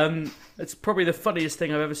 Tino. It's probably the funniest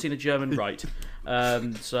thing I've ever seen a German write.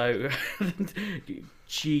 So,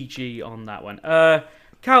 GG on that one.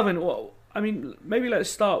 Calvin, I mean, maybe let's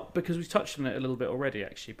start, because we've touched on it a little bit already,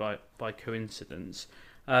 actually, by coincidence.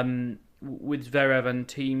 With Zverev and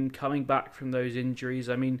team coming back from those injuries,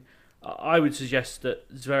 I mean, I would suggest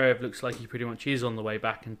that Zverev looks like he pretty much is on the way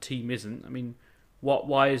back and team isn't. I mean,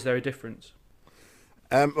 why is there a difference?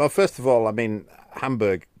 Well, first of all, I mean,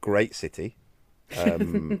 Hamburg, great city.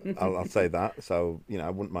 I'll say that. So, I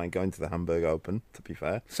wouldn't mind going to the Hamburg Open, to be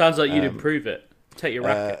fair. Sounds like you'd improve it. Take your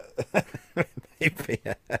racket. Maybe.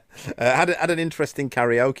 Had an interesting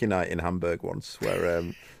karaoke night in Hamburg once, where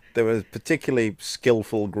there was a particularly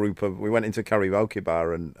skillful group of. We went into a karaoke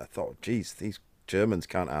bar, and I thought, geez, these Germans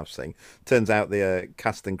can't have sing. Turns out the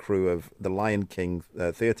cast and crew of the Lion King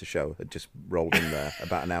theatre show had just rolled in there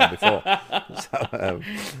about an hour before. So,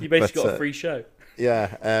 you basically got a free show.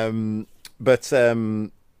 Yeah. What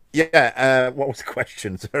was the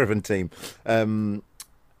question? Zverev team.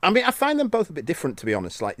 I mean, I find them both a bit different, to be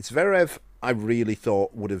honest. Like, Zverev, I really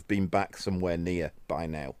thought would have been back somewhere near by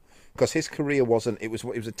now, because his career wasn't. It was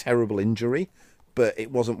a terrible injury, but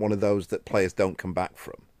it wasn't one of those that players don't come back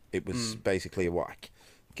from. It was basically I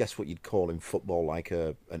guess what you'd call in football like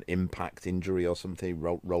an impact injury or something. He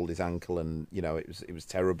rolled his ankle, and it was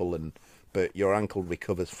terrible. But your ankle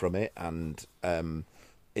recovers from it, and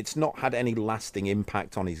it's not had any lasting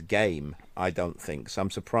impact on his game, I don't think. So I'm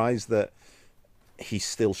surprised that he's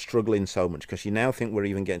still struggling so much, because you now think we're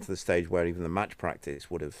even getting to the stage where even the match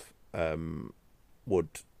practice would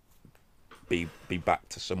be back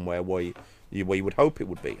to somewhere where you would hope it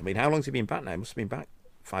would be. I mean, how long's he been back now? He must have been back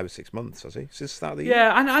 5 or 6 months, has he? Since the start of the year?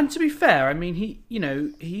 Yeah, and to be fair, I mean, he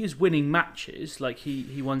is winning matches. Like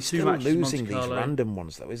he won two matches. Still losing Monte Carlo. These random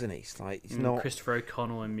ones though, isn't he? It's like he's not. Christopher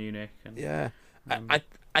O'Connell in Munich.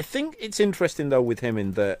 I think it's interesting though with him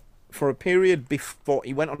in that for a period before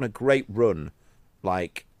he went on a great run,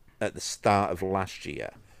 like at the start of last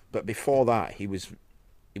year, but before that he was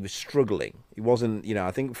struggling. He wasn't.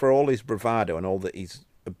 I think for all his bravado and all that, he's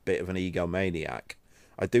a bit of an egomaniac.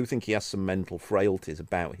 I do think he has some mental frailties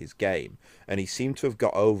about his game, and he seemed to have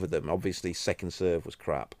got over them. Obviously, second serve was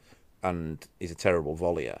crap, and he's a terrible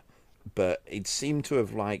volleyer, but he seemed to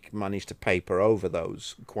have managed to paper over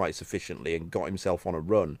those quite sufficiently and got himself on a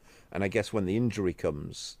run. And I guess when the injury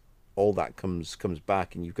comes, all that comes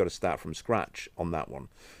back, and you've got to start from scratch on that one.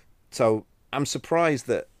 So I'm surprised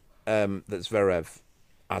that that Zverev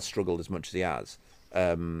has struggled as much as he has.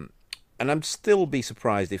 And I'd still be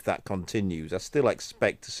surprised if that continues. I still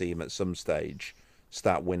expect to see him at some stage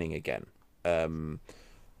start winning again.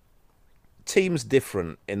 Team's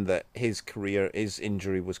different in that his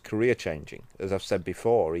injury was career changing. As I've said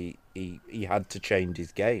before, he had to change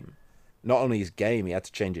his game. Not only his game, he had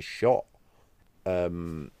to change his shot,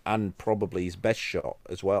 and probably his best shot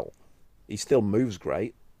as well. He still moves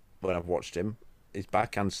great. When I've watched him, his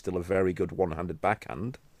backhand's still a very good one-handed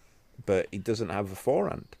backhand. But he doesn't have a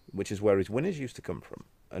forehand, which is where his winners used to come from.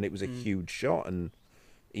 And it was a huge shot, and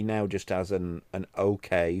he now just has an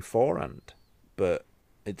okay forehand. But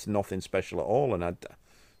it's nothing special at all, and I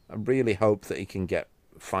really hope that he can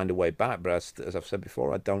find a way back. But as I've said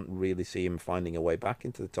before, I don't really see him finding a way back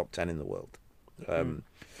into the top 10 in the world. And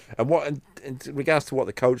in regards to what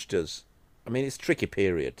the coach does, I mean, it's a tricky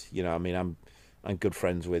period. I mean, I'm good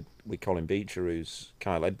friends with Colin Beecher, who's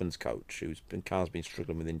Kyle Edmund's coach, Kyle's been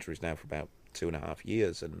struggling with injuries now for about 2.5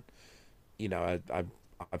 years, and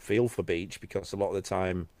I feel for Beach, because a lot of the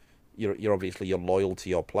time you're obviously you're loyal to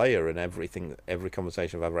your player, and every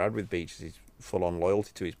conversation I've ever had with Beach is full on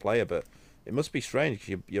loyalty to his player. But it must be strange,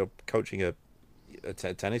 because you're coaching a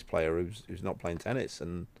tennis player who's not playing tennis,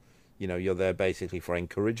 and you're there basically for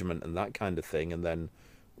encouragement and that kind of thing, and then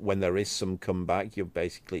when there is some comeback,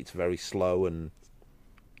 it's very slow, and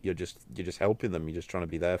you're just helping them. You're just trying to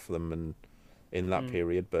be there for them, and in that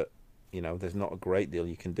period. But there's not a great deal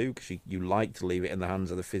you can do, because you like to leave it in the hands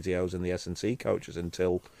of the physios and the S&C coaches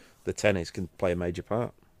until the tennis can play a major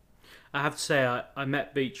part. I have to say, I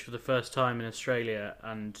met Beach for the first time in Australia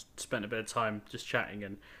and spent a bit of time just chatting,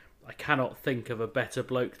 and I cannot think of a better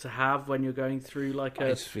bloke to have when you're going through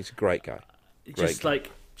He's a great guy.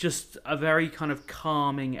 Just a very kind of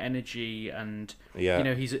calming energy, and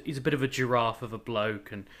he's a bit of a giraffe of a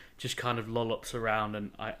bloke, and just kind of lollops around,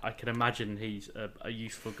 and I can imagine he's a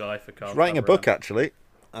useful guy for Carl. He's writing a book, actually.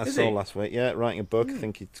 I Is saw he? last week. Yeah, writing a book. I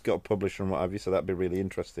think he's got a publisher and what have you, so that'd be really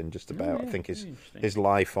interesting. Just about, I think his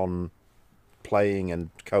life on playing and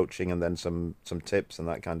coaching, and then some tips and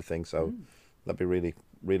that kind of thing. So that'd be really,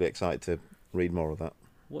 really excited to read more of that.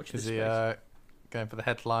 Watch Is this he space. going for the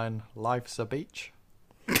headline "Life's a Beach"?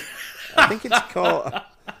 I think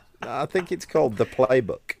it's called The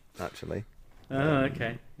Playbook, actually. Oh,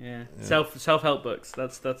 okay, yeah. Self-help books.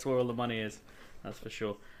 That's where all the money is. That's for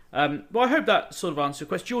sure. Well, I hope that sort of answers your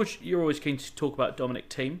question. George, you're always keen to talk about Dominic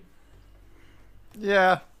Thiem.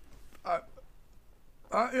 Yeah.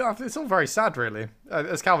 It's all very sad, really.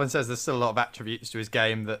 As Calvin says, there's still a lot of attributes to his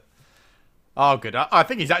game that are good. I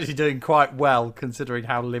think he's actually doing quite well, considering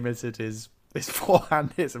how limited his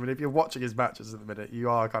forehand is. I mean, if you're watching his matches at the minute, you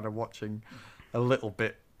are kind of watching a little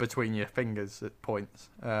bit between your fingers at points.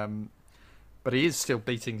 But he is still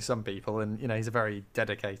beating some people, and he's a very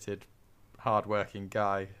dedicated, hard-working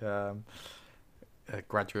guy, a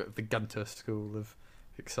graduate of the Gunter School of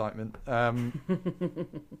Excitement.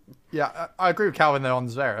 Yeah, I agree with Calvin there on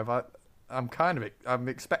Zverev. I'm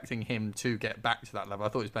expecting him to get back to that level. I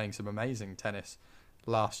thought he was playing some amazing tennis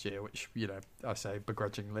last year, which I say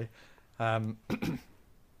begrudgingly.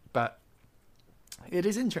 But it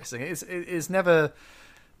is interesting. It's never.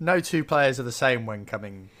 No two players are the same when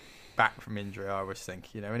coming back from injury. I always think,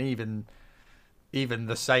 and even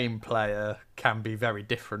the same player can be very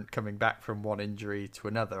different coming back from one injury to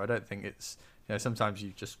another. I don't think it's sometimes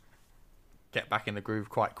you just get back in the groove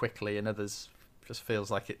quite quickly, and others just feels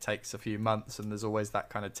like it takes a few months, and there's always that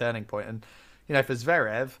kind of turning point. And for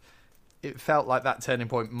Zverev, it felt like that turning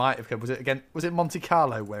point might have come. Was it Monte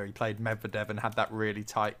Carlo where he played Medvedev and had that really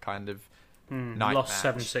tight kind of night lost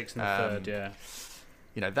match? 7-6 in the third, yeah.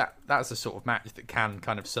 That's the sort of match that can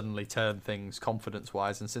kind of suddenly turn things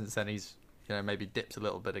confidence-wise, and since then he's maybe dipped a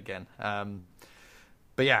little bit again.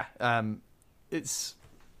 But yeah, it's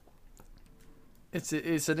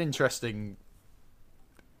an interesting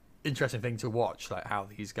thing to watch, like how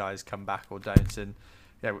these guys come back or don't. And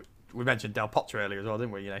we mentioned Del Potro earlier as well,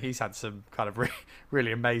 didn't we? He's had some kind of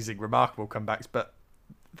really amazing, remarkable comebacks, but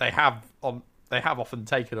they have often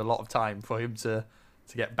taken a lot of time for him to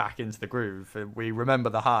get back into the groove. We remember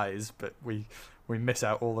the highs, but we miss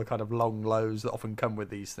out all the kind of long lows that often come with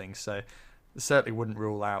these things. So certainly wouldn't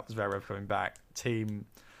rule out Zverev coming back. Thiem,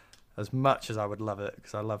 as much as I would love it,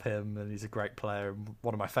 because I love him and he's a great player and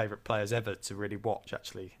one of my favourite players ever to really watch,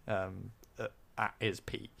 actually, at his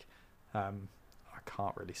peak. I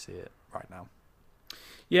can't really see it right now.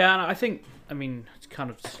 Yeah, and I think, it's kind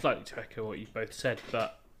of slightly to echo what you both said,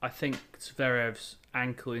 but I think Zverev's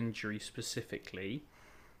ankle injury specifically,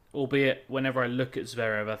 albeit whenever I look at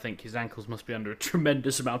Zverev, I think his ankles must be under a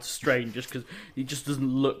tremendous amount of strain just because he just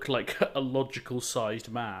doesn't look like a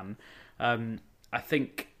logical-sized man. I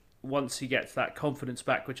think once he gets that confidence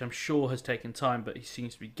back, which I'm sure has taken time, but he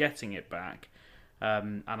seems to be getting it back,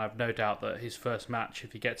 and I've no doubt that his first match,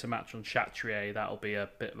 if he gets a match on Chatrier, that'll be a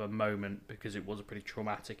bit of a moment because it was a pretty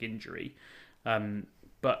traumatic injury.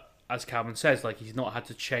 But as Calvin says, he's not had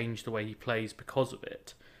to change the way he plays because of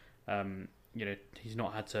it. He's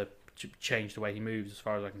not had to change the way he moves as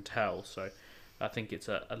far as I can tell. So I think it's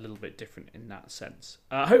a little bit different in that sense.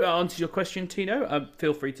 I hope that answers your question, Tino.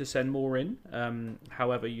 Feel free to send more in,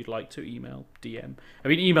 however you'd like to, email, DM.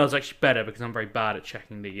 Email is actually better because I'm very bad at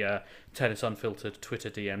checking the Tennis Unfiltered Twitter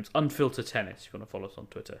DMs. Unfiltered Tennis, if you want to follow us on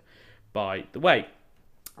Twitter, by the way.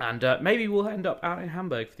 And maybe we'll end up out in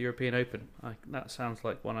Hamburg for the European Open. That sounds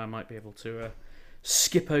like one I might be able to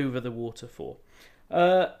skip over the water for.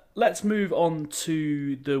 Let's move on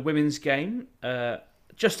to the women's game.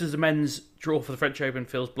 Just as the men's draw for the French Open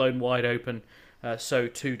feels blown wide open, so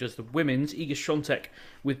too does the women's. Iga Świątek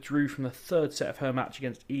withdrew from the third set of her match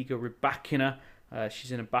against Iga Rybakina.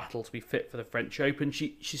 She's in a battle to be fit for the French Open.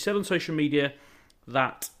 She said on social media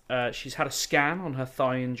that she's had a scan on her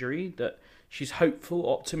thigh injury, that she's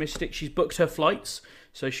hopeful, optimistic. She's booked her flights,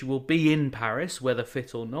 so she will be in Paris, whether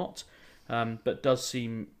fit or not. But does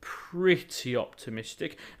seem pretty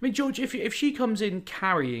optimistic. George, if she comes in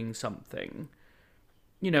carrying something,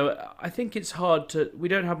 I think it's hard to... We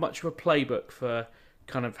don't have much of a playbook for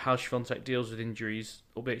kind of how Świątek deals with injuries,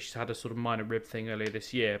 albeit she's had a sort of minor rib thing earlier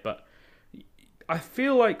this year. But I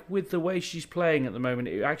feel like with the way she's playing at the moment,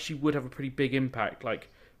 it actually would have a pretty big impact.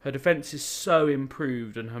 Her defence is so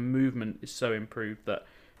improved and her movement is so improved that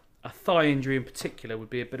a thigh injury in particular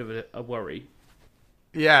would be a bit of a worry.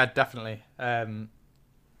 Yeah, definitely. As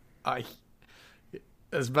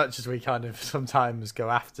much as we kind of sometimes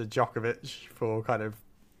go after Djokovic for kind of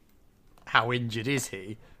how injured is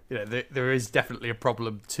he, there is definitely a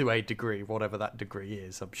problem to a degree, whatever that degree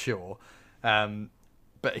is, I'm sure.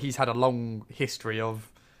 But he's had a long history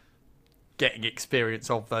of getting experience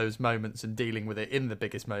of those moments and dealing with it in the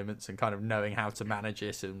biggest moments and kind of knowing how to manage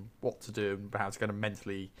it and what to do and how to kind of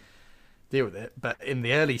mentally deal with it. But in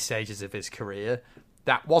the early stages of his career,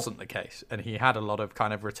 that wasn't the case, and he had a lot of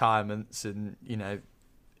kind of retirements, and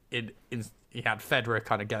he had Federer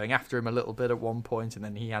kind of going after him a little bit at one point, and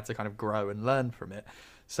then he had to kind of grow and learn from it.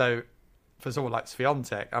 So for someone like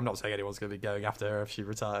Swiatek, I'm not saying anyone's going to be going after her if she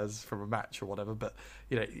retires from a match or whatever, but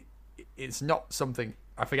it's not something.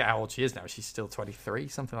 I forget how old she is now. She's still 23,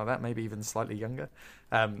 something like that, maybe even slightly younger.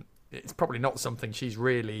 It's probably not something she's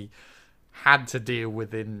really had to deal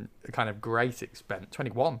with in a kind of great extent.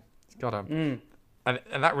 21, God, and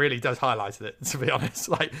that really does highlight it, to be honest.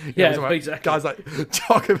 Like, exactly. Guys like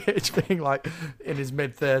Djokovic being like in his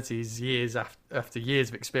mid-30s, years after years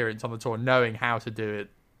of experience on the tour, knowing how to do it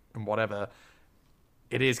and whatever,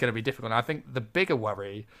 it is going to be difficult. And I think the bigger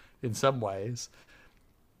worry, in some ways,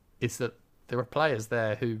 is that there are players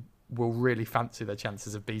there who will really fancy their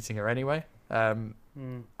chances of beating her anyway.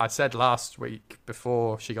 I said last week,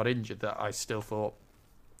 before she got injured, that I still thought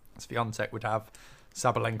Swiatek would have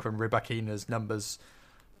Sabalenka and Rybakina's numbers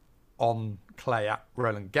on clay at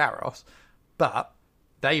Roland Garros, but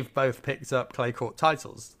they've both picked up clay court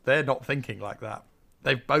titles. They're not thinking like that.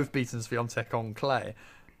 They've both beaten Swiatek on clay.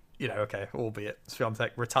 Okay, albeit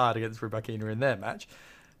Swiatek retired against Rybakina in their match,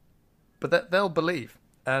 but they'll believe,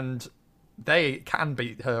 and they can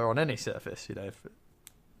beat her on any surface. If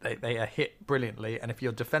they are hit brilliantly, and if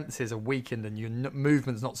your defences are weakened and your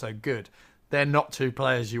movement's not so good, they're not two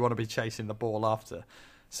players you want to be chasing the ball after.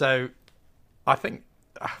 So I think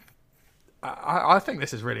I think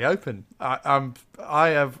this is really open. I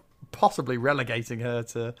have possibly relegating her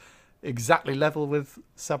to exactly level with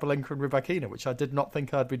Sabalenka and Rybakina, which I did not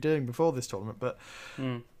think I'd be doing before this tournament. But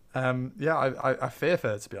I fear for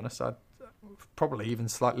her, to be honest. I'd probably even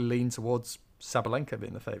slightly lean towards Sabalenka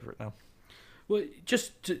being the favourite now. Well,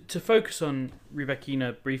 just to focus on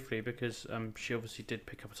Rybakina briefly, because she obviously did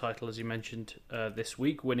pick up a title, as you mentioned, this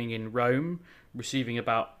week, winning in Rome, receiving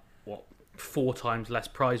about 4 times less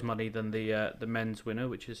prize money than the men's winner,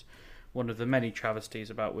 which is one of the many travesties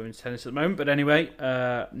about women's tennis at the moment. But anyway,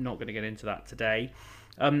 not going to get into that today.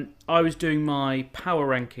 I was doing my power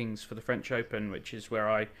rankings for the French Open, which is where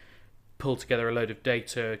I pull together a load of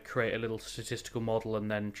data, create a little statistical model, and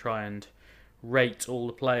then try and rate all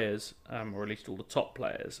the players, or at least all the top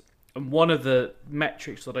players. And one of the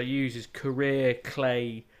metrics that I use is career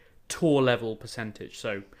clay tour level percentage.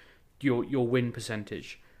 So your win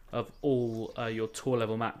percentage of all your tour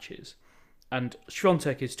level matches. And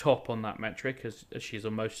Swiatek is top on that metric, as she is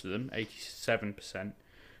on most of them, 87%.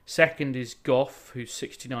 Second is Goff, who's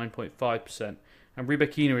 69.5%. And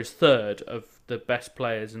Rybakina is third of the best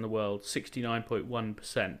players in the world,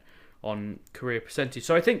 69.1% on career percentage.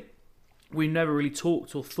 So I think we've never really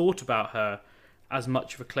talked or thought about her as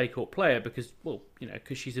much of a clay court player because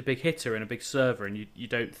she's a big hitter and a big server, and you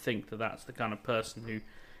don't think that that's the kind of person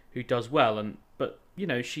who does well. But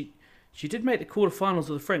she did make the quarterfinals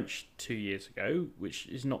of the French 2 years ago, which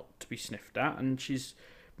is not to be sniffed at, and she's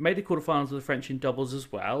made the quarterfinals of the French in doubles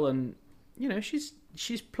as well. And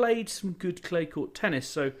she's played some good clay court tennis,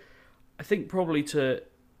 so I think probably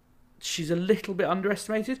she's a little bit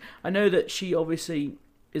underestimated. I know that she obviously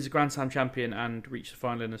is a Grand Slam champion and reached the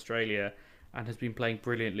final in Australia and has been playing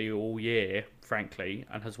brilliantly all year, frankly,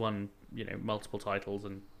 and has won, multiple titles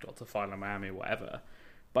and got to the final in Miami or whatever.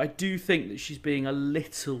 But I do think that she's being a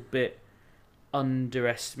little bit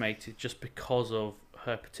underestimated just because of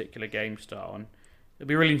her particular game style. And it'll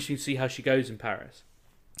be really interesting to see how she goes in Paris.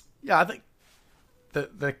 Yeah, I think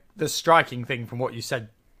the striking thing from what you said,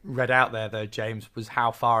 read out there, though, James, was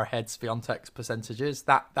how far ahead Swiatek's percentage is.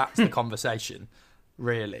 That's the conversation.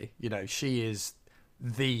 Really, she is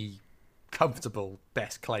the comfortable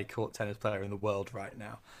best clay court tennis player in the world right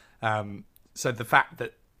now. So the fact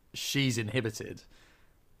that she's inhibited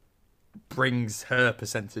brings her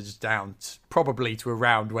percentage down probably to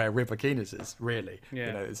around where Rybakina's is. Really,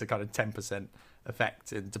 it's a kind of 10%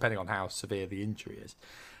 effect, depending on how severe the injury is.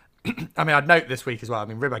 I mean, I'd note this week as well. I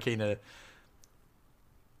mean, Rybakina,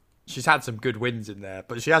 she's had some good wins in there,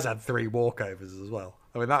 but she has had 3 walkovers as well.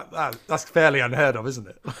 I mean, that's fairly unheard of, isn't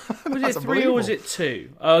it? Was it 3 or was it 2?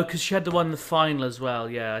 Oh, because she had the one in the final as well.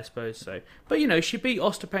 Yeah, I suppose so. But, she beat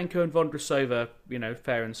Ostapenko and Vondrousova,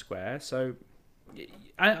 fair and square. So,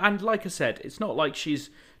 and like I said, it's not like she's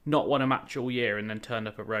not won a match all year and then turned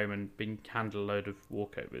up at Rome and been handed a load of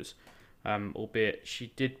walkovers. Albeit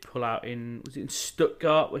she did pull out was it in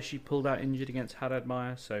Stuttgart where she pulled out injured against Haddad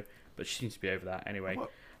Meyer? But she seems to be over that anyway.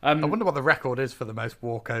 I wonder what the record is for the most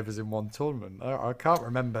walkovers in one tournament. I can't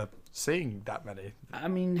remember seeing that many. I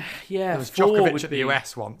mean, yeah, there was Djokovic at the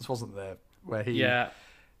US once, wasn't there? Where he had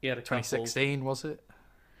a 2016, was it?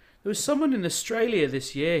 There was someone in Australia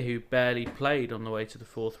this year who barely played on the way to the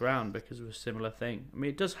 4th round because of a similar thing. I mean,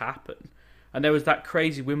 it does happen. And there was that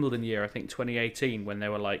crazy Wimbledon year, I think 2018, when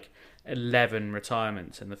there were like 11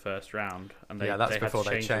 retirements in the first round, and that's before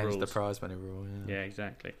they changed the prize money rule. Yeah,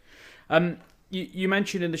 exactly. You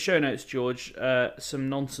mentioned in the show notes, George, some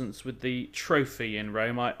nonsense with the trophy in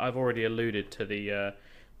Rome. I've already alluded to the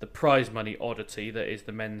prize money oddity that is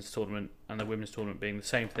the men's tournament and the women's tournament being the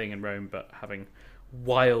same thing in Rome, but having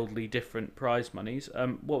wildly different prize monies.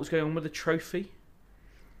 What was going on with the trophy?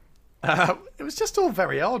 It was just all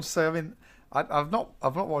very odd. So I mean, I've not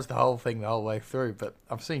watched the whole thing the whole way through, but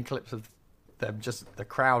I've seen clips of them, just the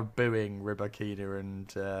crowd booing Rybakina and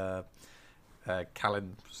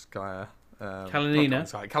Kalinskaya.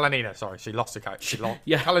 Kalinina. Sorry, she lost a coach.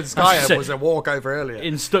 Yeah, Kalinskaya was a walkover earlier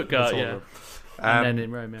in Stuttgart, yeah, and then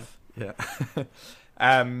in Rome, yeah.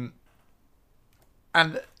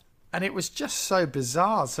 And it was just so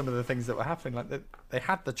bizarre. Some of the things that were happening, like they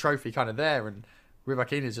had the trophy kind of there, and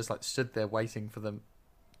Rybakina just like stood there waiting for them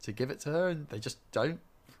to give it to her, and they just don't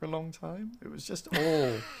for a long time. It was just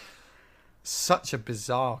all such a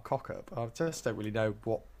bizarre cock up. I just don't really know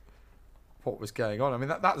what was going on. I mean,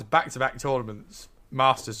 that's back-to-back tournaments,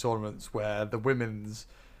 Masters tournaments, where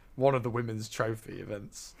one of the women's trophy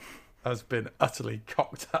events has been utterly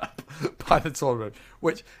cocked up by the tournament.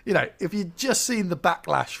 Which, you know, if you'd just seen the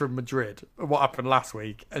backlash from Madrid, what happened last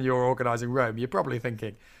week, and you're organising Rome, you're probably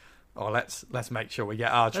thinking, "Oh, let's make sure we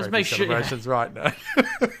get our trophy celebrations right now."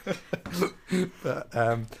 But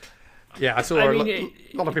yeah, I saw a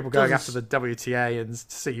lot of people going after the WTA and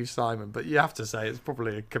Steve Simon, but you have to say it's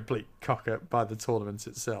probably a complete cock up by the tournament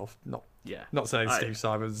itself. Not saying Steve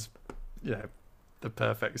Simon's, you know, the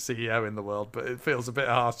perfect CEO in the world, but it feels a bit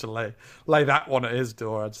harsh to lay that one at his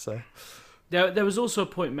door, I'd say. There was also a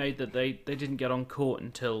point made that they didn't get on court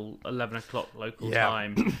until 11 o'clock local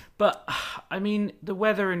time. But, I mean, the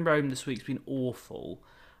weather in Rome this week's been awful.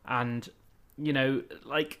 And, you know,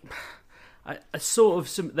 like, I sort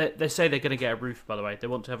of... They say they're going to get a roof, by the way. They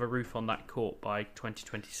want to have a roof on that court by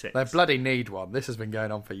 2026. They bloody need one. This has been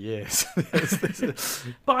going on for years.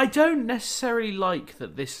 But I don't necessarily like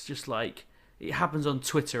that this just, like... It happens on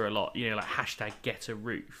Twitter a lot, you know, like hashtag get a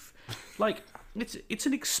roof. Like... It's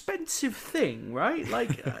an expensive thing, right?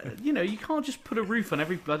 Like, you know, you can't just put a roof on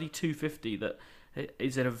every bloody 250 that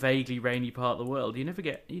is in a vaguely rainy part of the world. You never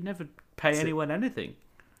pay anyone anything.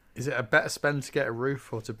 Is it a better spend to get a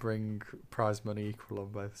roof or to bring prize money equal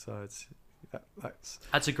on both sides?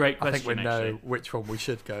 That's a great question. I think we know actually which one we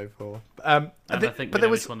should go for. I think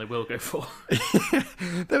which one they will go for.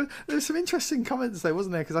 There was some interesting comments though,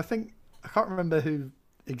 wasn't there? Because I can't remember who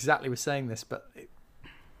exactly was saying this, but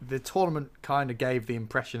the tournament kind of gave the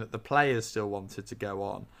impression that the players still wanted to go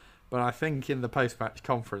on. But I think in the post-match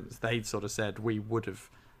conference, they'd sort of said we would have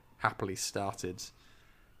happily started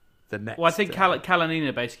the next... Well, I think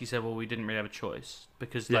Kalinina basically said, well, we didn't really have a choice.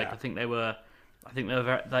 Because I think they had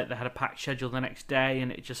a packed schedule the next day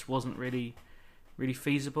and it just wasn't really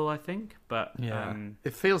feasible, I think. But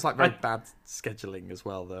it feels like very bad scheduling as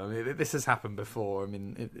well, though. I mean, this has happened before. I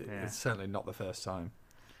mean, it's certainly not the first time.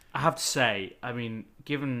 I have to say, I mean,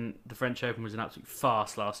 given the French Open was an absolute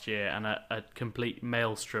farce last year and a complete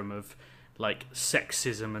maelstrom of like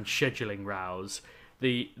sexism and scheduling rows,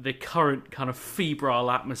 the current kind of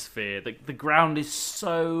febrile atmosphere, the ground is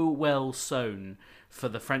so well sown for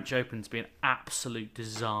the French Open to be an absolute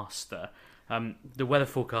disaster. The weather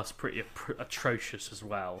forecast is pretty atrocious as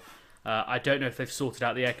well. I don't know if they've sorted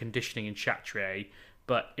out the air conditioning in Chatrier.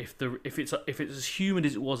 But if it's as humid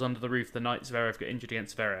as it was under the roof the night Zverev got injured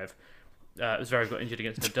against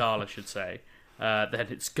Nadal, I should say, then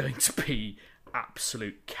it's going to be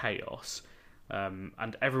absolute chaos.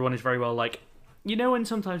 And everyone is very well like, you know, when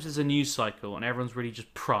sometimes there's a news cycle and everyone's really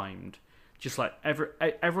just primed, just like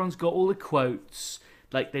everyone's got all the quotes,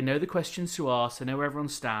 like they know the questions to ask, they know where everyone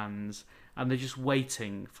stands, and they're just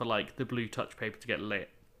waiting for like the blue touch paper to get lit.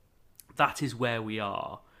 That is where we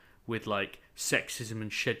are with like sexism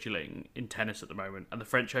and scheduling in tennis at the moment, and the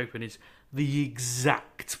French Open is the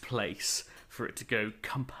exact place for it to go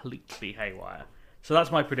completely haywire. So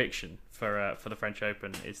that's my prediction for the French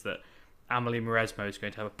Open, is that Amelie Mauresmo is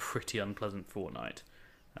going to have a pretty unpleasant fortnight.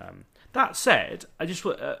 That said, I just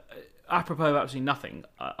apropos of absolutely nothing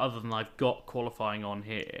other than I've got qualifying on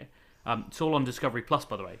here. It's all on Discovery Plus,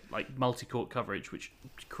 by the way, like multi-court coverage, which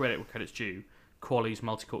credit where credit's due. Quali's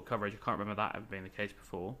multi-court coverage. I can't remember that ever being the case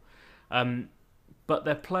before. But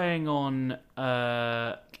they're playing on...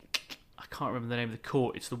 I can't remember the name of the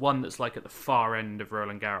court. It's the one that's like at the far end of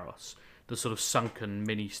Roland Garros. The sort of sunken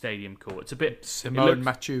mini stadium court. It's a bit... Simone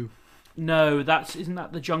Mathieu. No, isn't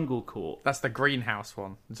that the jungle court? That's the greenhouse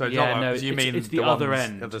one. So it's the other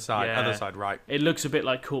end. Other side, right. It looks a bit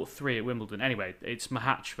like court 3 at Wimbledon. Anyway, it's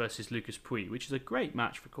Mahatch versus Lucas Pouille, which is a great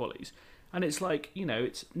match for qualies. And it's like, you know,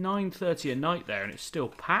 it's 9:30 at night there and it's still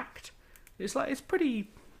packed. It's like, it's pretty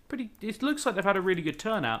pretty. It looks like they've had a really good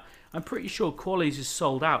turnout. I'm pretty sure Qualies is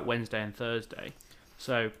sold out Wednesday and Thursday,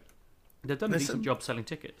 so they've done a decent job selling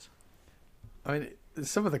tickets. I mean,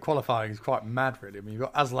 some of the qualifying is quite mad, really. I mean, you've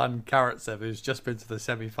got Aslan Karatsev, who's just been to the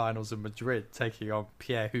semi-finals in Madrid, taking on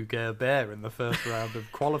Pierre Hugerbert in the first round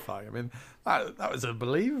of qualifying. I mean, that was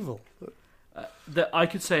unbelievable. That I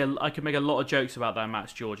could make a lot of jokes about that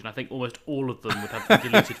match, George, and I think almost all of them would have to be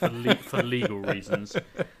deleted for legal reasons.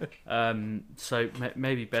 So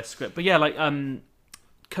maybe best script. But yeah, like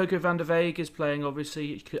Coco van der Veeg is playing,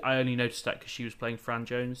 obviously. I only noticed that because she was playing Fran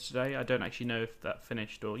Jones today. I don't actually know if that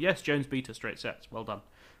finished or... Yes, Jones beat her straight sets. Well done.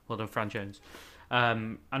 Well done, Fran Jones.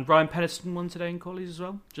 And Brian Penniston won today in qualies as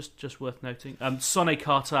well. Just worth noting. Sonny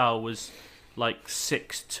Cartal was like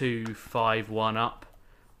 6-2, 5-1 up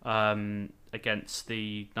against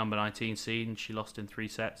the number 19 seed, and she lost in 3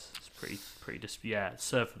 sets. It's pretty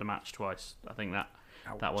served for the match twice. I think that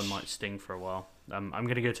one might sting for a while. I'm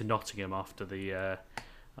going to go to Nottingham after the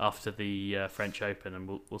French Open,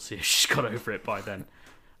 and we'll see if she's got over it by then.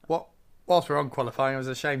 Whilst we're on qualifying, I was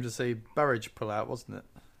ashamed to see Burridge pull out, wasn't it?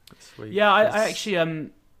 This week. Yeah, I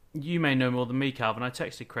actually you may know more than me, Calvin. I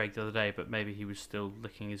texted Craig the other day, but maybe he was still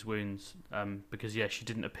licking his wounds because she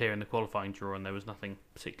didn't appear in the qualifying draw, and there was nothing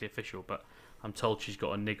particularly official. But I'm told she's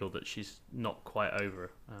got a niggle that she's not quite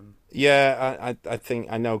over. Yeah, I think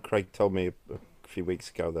I know. Craig told me a few weeks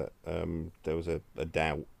ago that there was a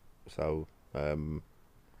doubt. So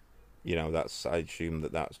that's I assume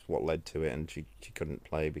that's what led to it, and she couldn't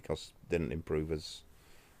play because it didn't improve as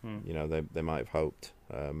they might have hoped.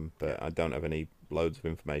 But I don't have any loads of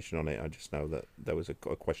information on it. I just know that there was a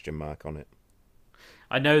question mark on it.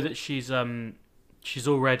 I know that she's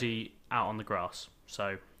already out on the grass,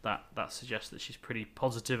 so that suggests that she's pretty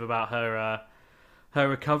positive about her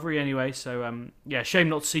recovery anyway. So shame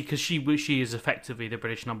not to see, because she is effectively the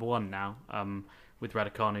British number 1 now, with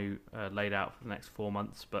Raducanu laid out for the next 4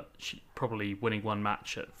 months. But she probably winning one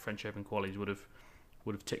match at French Open qualies would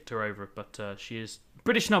have ticked her over. But she is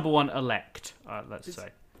British number 1 elect, let's say.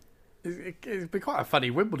 It'd be quite a funny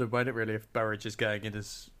Wimbledon, won't it, really, if Burridge is going in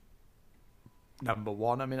as number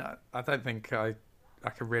 1. I mean, I don't think I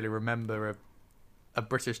can really remember a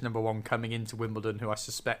British number 1 coming into Wimbledon who I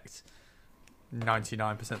suspect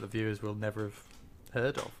 99% of the viewers will never have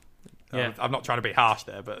heard of. Yeah. I'm not trying to be harsh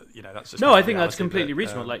there, but that's just... No, I think that's completely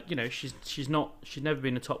reasonable. She's never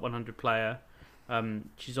been a top 100 player.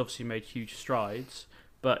 She's obviously made huge strides,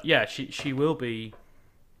 but yeah, she will be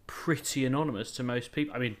pretty anonymous to most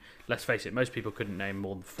people. I mean, let's face it, most people couldn't name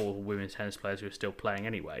more than 4 women's tennis players who are still playing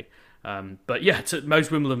anyway. But yeah,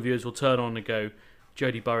 most Wimbledon viewers will turn on and go,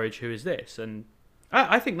 Jodie Burridge, who is this? And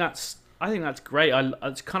I think that's great.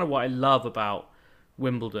 It's kind of what I love about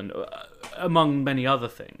Wimbledon, among many other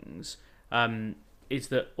things, is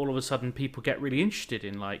that all of a sudden people get really interested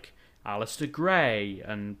in like Alistair Gray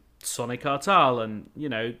and Sonny Cartal, and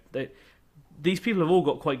these people have all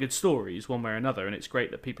got quite good stories one way or another, and it's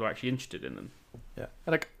great that people are actually interested in them. Yeah,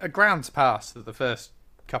 and a grounds pass at the first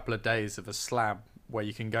couple of days of a slam where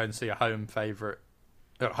you can go and see a home favourite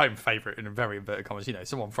in a very inverted commas,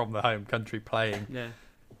 someone from the home country playing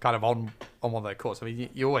kind of on one of their courts. I mean,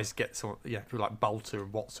 you always get some, people like Bolter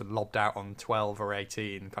and Watson lobbed out on 12 or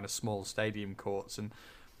 18 kind of small stadium courts, and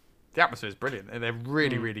the atmosphere is brilliant. And they're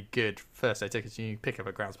really, really good first day tickets. You pick up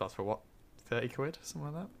a grounds pass for what, 30 quid,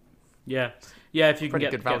 something like that? Yeah, if you can pretty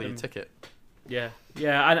get good value them. ticket. Yeah,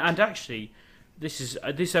 and actually,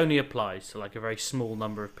 this only applies to like a very small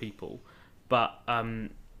number of people. But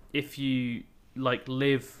if you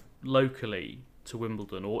live locally to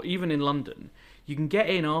Wimbledon or even in London, you can get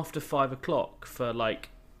in after 5 o'clock for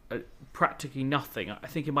practically nothing. I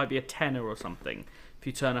think it might be a tenner or something if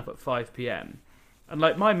you turn up at 5 p.m. And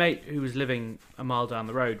my mate who was living a mile down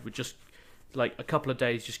the road would just a couple of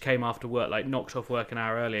days just came after work, knocked off work an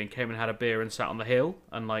hour early and came and had a beer and sat on the hill,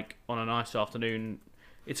 and on a nice afternoon.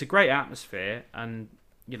 It's a great atmosphere, and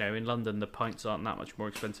in London the pints aren't that much more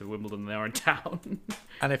expensive at Wimbledon than they are in town.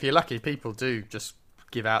 And if you're lucky, people do just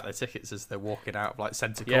give out their tickets as they're walking out of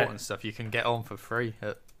centre court and stuff. You can get on for free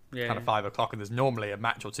at kind of 5 o'clock, and there's normally a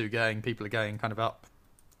match or two going. People are going kind of up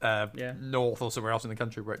north or somewhere else in the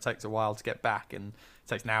country where it takes a while to get back, and it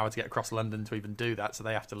takes an hour to get across London to even do that, so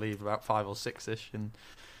they have to leave about 5 or 6ish. And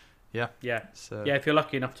if you're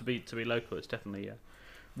lucky enough to be local, it's definitely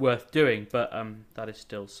worth doing, but that is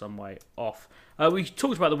still some way off. We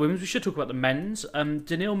talked about the women's, we should talk about the men's.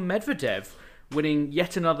 Daniil Medvedev winning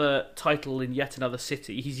yet another title in yet another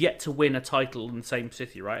city. He's yet to win a title in the same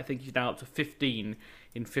city, right? I think he's now up to 15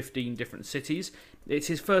 in 15 different cities. It's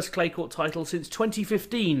his first clay court title since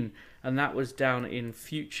 2015, and that was down in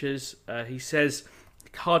Futures. He says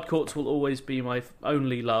hard courts will always be my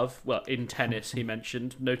only love. Well, in tennis, he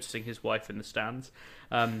mentioned, noticing his wife in the stands.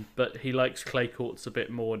 But he likes clay courts a bit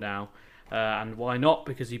more now. And why not?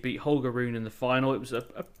 Because he beat Holger Rune in the final. It was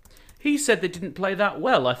he said they didn't play that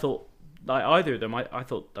well. I thought, like either of them, I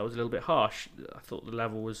thought that was a little bit harsh. I thought the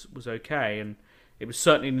level was okay, and it was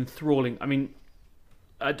certainly enthralling. I mean,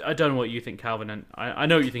 I don't know what you think, Calvin, and I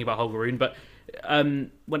know what you think about Holger Rune, but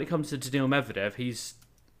when it comes to Daniil Medvedev, he's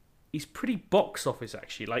pretty box office,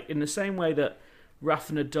 actually. Like, in the same way that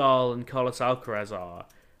Rafa Nadal and Carlos Alcaraz are,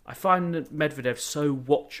 I find that Medvedev so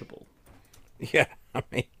watchable. Yeah, I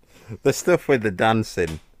mean, the stuff with the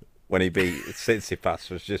dancing when he beat Tsitsipas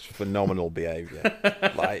was just phenomenal behaviour.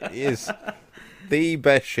 Like, he is the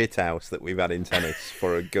best shithouse that we've had in tennis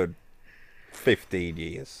for a good 15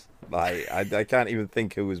 years. Like, I can't even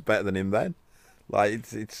think who was better than him then.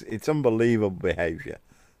 Like, it's unbelievable behaviour.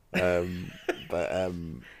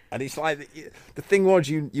 And it's like the thing was,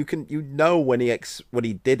 you know when he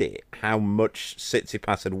did it, how much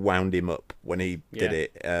Tsitsipas had wound him up when he did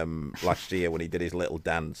it last year when he did his little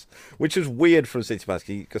dance, which was weird from Tsitsipas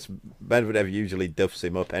because Medvedev usually duffs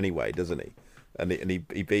him up anyway, doesn't he? And he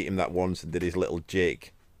beat him that once and did his little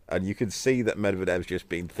jig, and you can see that Medvedev's just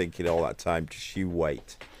been thinking all that time, just you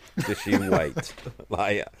wait.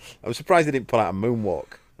 Like, I'm surprised he didn't pull out a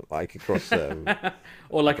moonwalk. Like across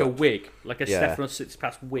or like a wig, like a Stefanos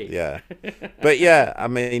Tsitsipas wig. Yeah, but yeah, I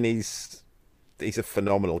mean, he's a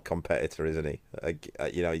phenomenal competitor, isn't he?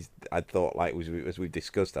 I thought, like as we've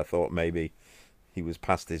discussed, I thought maybe he was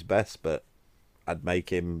past his best, but I'd make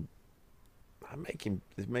him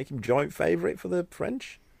joint favourite for the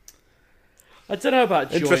French. I don't know about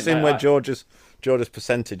joint. Interesting where George's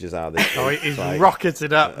percentages are this week. He's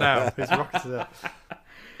rocketed up now. He's rocketed up.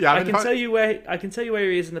 Yeah, I can tell you where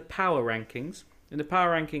he is in the power rankings. In the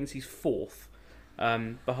power rankings, he's fourth,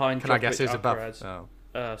 behind. Can I guess who's Alcaraz. above?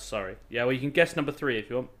 Oh. Sorry. Yeah, well, you can guess number 3 if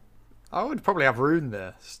you want. I would probably have Rune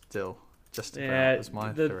there still. Just about as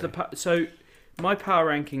my theory. So my power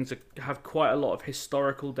rankings have quite a lot of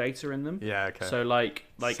historical data in them. Yeah, okay. So like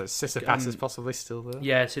so Tsitsipas is possibly still there.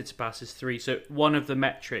 Yeah, Tsitsipas is 3. So one of the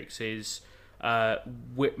metrics is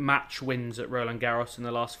match wins at Roland Garros in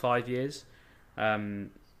the last 5 years.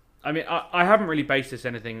 I mean, I haven't really based this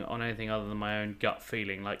on anything other than my own gut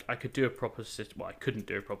feeling. Like, I could do a proper I couldn't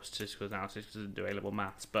do a proper statistical analysis because I didn't do A-level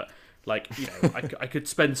maths. But, like, I could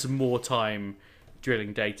spend some more time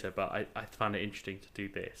drilling data. But I found it interesting to do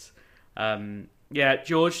this.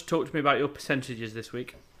 George, talk to me about your percentages this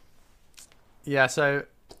week. Yeah, so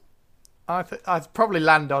I'd probably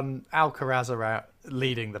land on Alcaraz around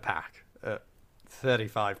leading the pack at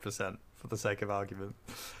 35% for the sake of argument.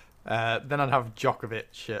 Then I'd have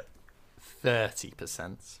Djokovic at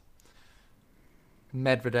 30%.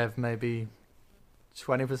 Medvedev maybe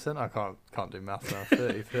 20%. I can't do maths now.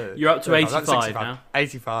 30. You're up to 85 now.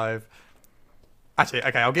 85. Actually,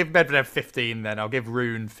 okay, I'll give Medvedev 15 then. I'll give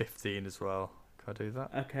Rune 15 as well. Can I do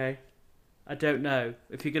that? Okay. I don't know.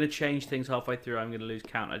 If you're going to change things halfway through, I'm going to lose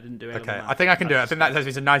count. I didn't do it. Okay, I think I can do it. I think that says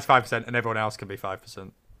it's a 95% and everyone else can be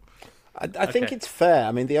 5%. I think it's fair.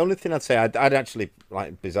 I mean, the only thing I'd say, I'd actually,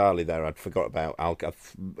 like, bizarrely there, I'd forgot about Alcaraz.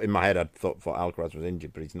 In my head, I'd thought Alcaraz was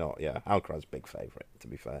injured, but he's not. Yeah, Alcaraz big favourite, to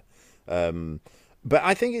be fair. But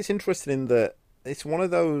I think it's interesting in that it's one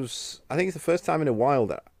of those. I think it's the first time in a while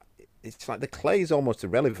that it's like the clay is almost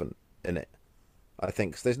irrelevant in it. I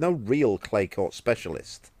think 'cause there's no real clay court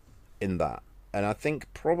specialist in that, and I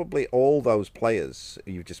think probably all those players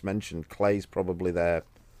you've just mentioned, clay's probably their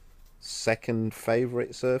second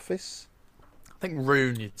favourite surface. I think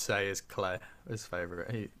Rune, you'd say, is clay his favourite.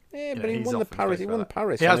 But he won the Paris. He won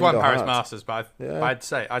Paris. He has won Paris Masters, but I'd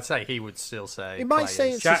say he would still say. He might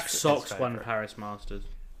say it's Jack Sox won Paris Masters.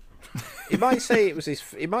 He might say it was his.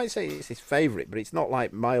 He might say it's his favourite, but it's not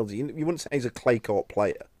like miles. You wouldn't say he's a clay court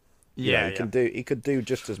player. He could do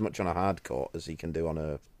just as much on a hard court as he can do on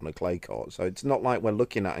a clay court. So it's not like we're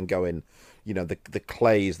looking at and going, the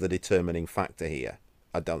clay is the determining factor here.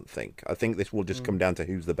 I don't think. I think this will just come down to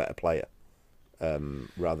who's the better player,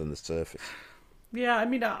 rather than the surface. Yeah, I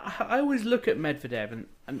mean, I always look at Medvedev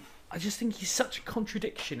and I just think he's such a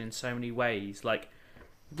contradiction in so many ways. Like,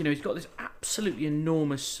 he's got this absolutely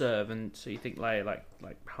enormous serve, and so you think like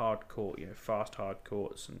hard court, fast hard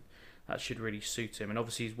courts, and that should really suit him. And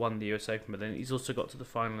obviously he's won the US Open, but then he's also got to the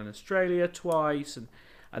final in Australia twice,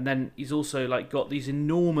 and then he's also like got these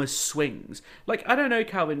enormous swings. Like, I don't know,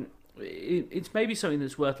 Calvin. It's maybe something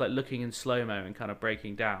that's worth like looking in slow-mo and kind of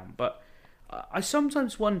breaking down, but I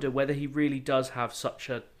sometimes wonder whether he really does have such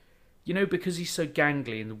a, because he's so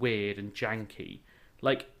gangly and weird and janky.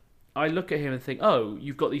 Like, I look at him and think, oh,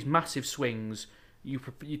 you've got these massive swings,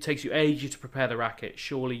 it takes you ages to prepare the racket.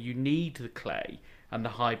 Surely you need the clay and the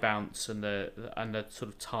high bounce and the sort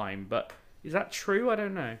of time. But is that true? I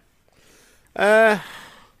don't know.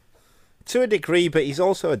 To a degree, but he's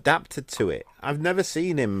also adapted to it. I've never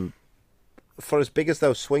seen him, for as big as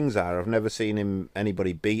those swings are, I've never seen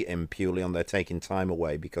anybody beat him purely on their taking time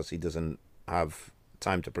away because he doesn't have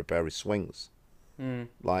time to prepare his swings.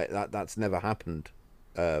 Like that's never happened.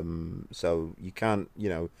 So you can't,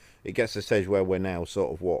 it gets to a stage where we're now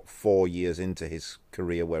sort of 4 years into his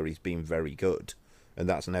career where he's been very good, and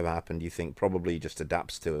that's never happened. You think probably he just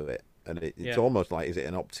adapts to it, and it's almost like, is it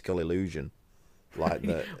an optical illusion? Like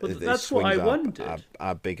well, that's what I wondered.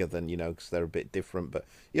 Are bigger than, because they're a bit different, but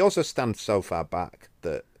he also stands so far back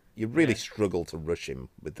that you really struggle to rush him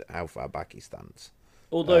with how far back he stands.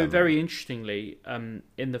 Although very interestingly,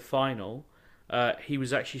 in the final, he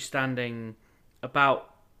was actually standing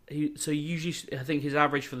about. So usually, I think his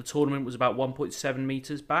average for the tournament was about 1.7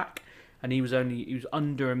 meters back, and he was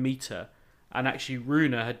under a meter. And actually,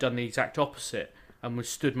 Rune had done the exact opposite and was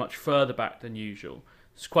stood much further back than usual.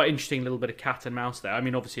 It's quite interesting, little bit of cat and mouse there. I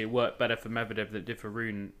mean, obviously, it worked better for Medvedev than it did for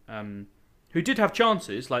Rune, who did have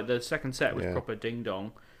chances. Like the second set was proper ding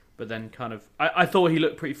dong, but then kind of, I thought he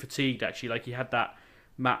looked pretty fatigued actually. Like he had that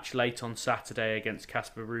match late on Saturday against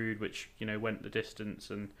Casper Ruud, which went the distance,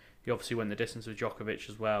 and he obviously went the distance with Djokovic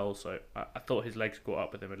as well. So I thought his legs caught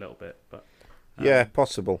up with him a little bit. But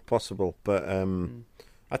possible. But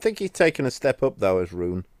I think he's taken a step up though as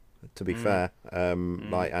Rune. To be fair,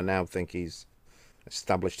 like I now think he's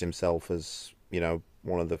established himself as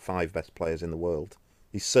one of the 5 best players in the world.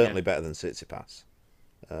 He's certainly better than Tsitsipas.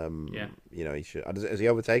 He should. Has he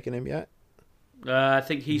overtaken him yet? I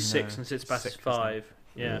think he's 6 and Tsitsipas is 5.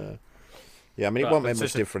 Yeah. I mean, it won't make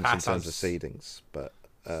much difference in terms of seedings, but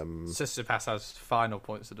Tsitsipas has final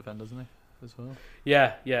points to defend, doesn't he? As well.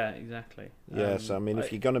 Yeah, exactly. So I mean,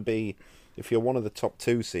 if you're one of the top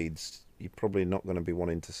 2 seeds, you're probably not going to be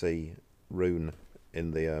wanting to see Rune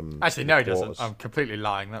in the actually no, he doesn't. I'm completely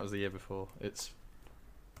lying. That was the year before. It's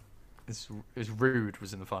Rude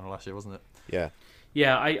was in the final last year, wasn't it?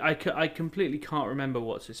 Yeah. I completely can't remember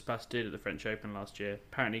what Tsitsipas did at the French Open last year.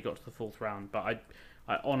 Apparently he got to the 4th round, but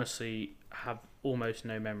I honestly have almost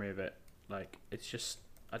no memory of it. Like it's just,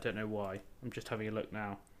 I don't know why. I'm just having a look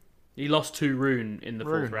now. He lost to Rune in the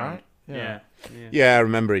 4th round. Right? Yeah, I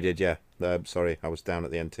remember he did. Yeah. Sorry, I was down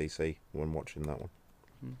at the NTC when watching that one.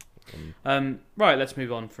 Right, let's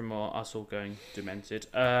move on from us all going demented.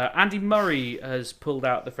 Andy Murray has pulled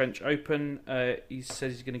out the French Open. He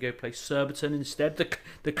says he's going to go play Surbiton instead.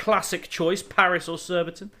 The classic choice, Paris or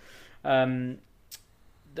Surbiton. The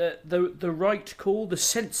right call, the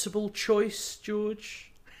sensible choice,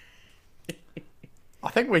 George.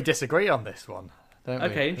 I think we disagree on this one, don't we?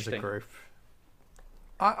 Okay, interesting. As a group.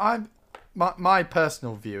 My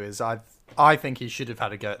personal view is I think he should have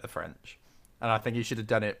had a go at the French. And I think he should have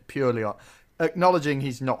done it purely on acknowledging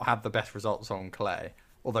he's not had the best results on clay.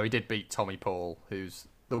 Although he did beat Tommy Paul, who's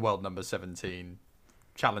the world number 17,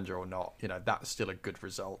 challenger or not. That's still a good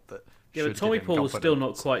result. But Tommy Paul's still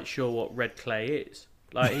not quite sure what red clay is.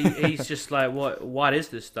 Like he's just like, what is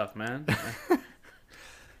this stuff, man?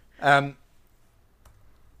 I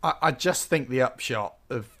just think the upshot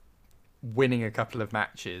of winning a couple of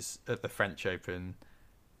matches at the French Open,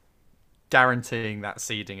 guaranteeing that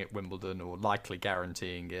seeding at Wimbledon, or likely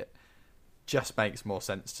guaranteeing it, just makes more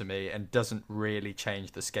sense to me and doesn't really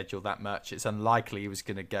change the schedule that much. It's unlikely he was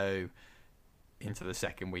going to go into the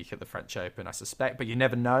second week at the French Open, I suspect, but you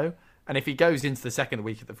never know. And if he goes into the second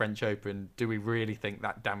week at the French Open, do we really think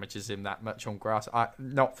that damages him that much on grass?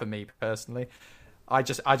 Not for me personally. I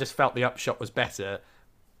just felt the upshot was better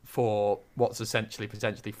for what's essentially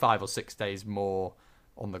potentially 5 or 6 days more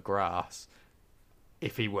on the grass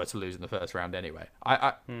if he were to lose in the first round anyway.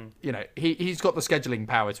 He's got the scheduling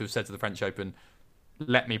power to have said to the French Open,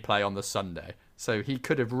 let me play on the Sunday. So he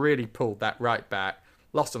could have really pulled that right back,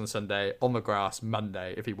 lost on the Sunday, on the grass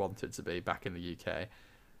Monday if he wanted to be back in the UK.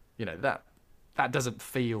 That doesn't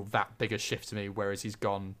feel that big a shift to me, whereas he's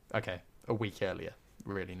gone, a week earlier,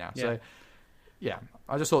 really now. Yeah. So, yeah,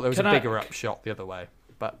 I just thought there was a bigger upshot the other way.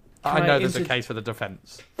 But I know there's a case for the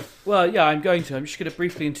defence. Well, yeah, I'm just going to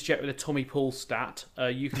briefly interject with a Tommy Paul stat.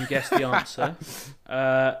 You can guess the answer.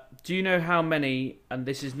 Do you know how many, and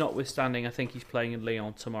this is notwithstanding, I think he's playing in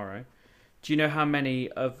Lyon tomorrow. Do you know how many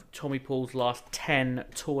of Tommy Paul's last 10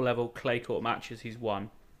 tour-level clay court matches he's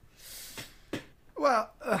won?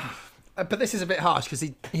 Well, but this is a bit harsh because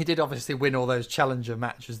he did obviously win all those challenger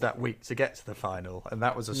matches that week to get to the final, and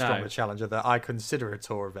that was a stronger challenger that I consider a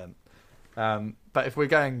tour event. But if we're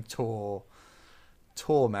going tour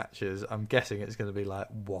matches, I'm guessing it's going to be like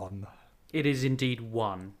 1. It is indeed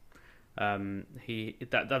one.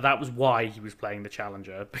 That was why he was playing the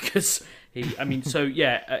challenger, because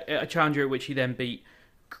a challenger at which he then beat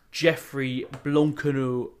Jeffrey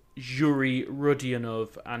Blancaneau, Yuri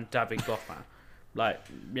Rodionov, and David Goffin. Well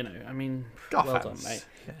done, mate.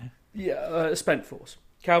 Yeah, spent force.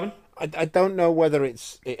 Calvin? I don't know whether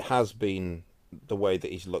it has been the way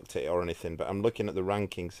that he's looked at it or anything, but I'm looking at the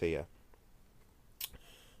rankings here.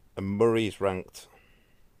 And Murray's ranked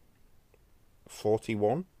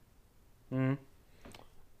 41. Mm.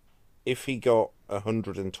 If he got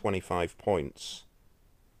 125 points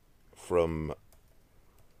from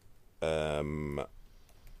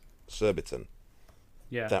Surbiton,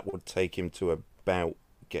 that would take him to about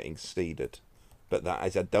getting seeded. But that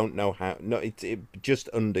is, I don't know how. No, just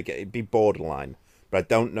under. It'd be borderline. But I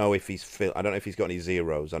don't know if he's got any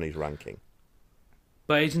zeros on his ranking.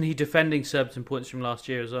 But isn't he defending Surbiton points from last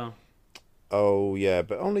year as well? Oh yeah,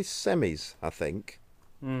 but only semis, I think.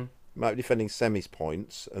 Mm. Might be defending semis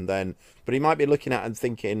points, but he might be looking at and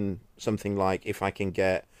thinking something like, if I can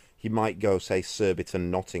get, he might go say Surbiton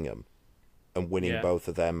Nottingham, and winning both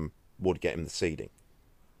of them would get him the seeding.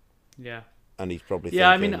 Yeah, and he's probably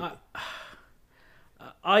thinking...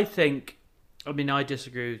 I I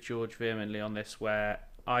disagree with George vehemently on this, where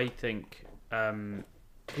I think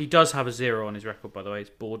he does have a 0 on his record, by the way. It's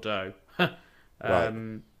Bordeaux.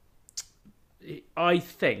 Right. I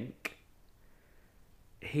think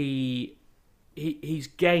he's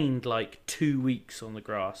gained like 2 weeks on the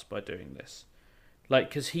grass by doing this.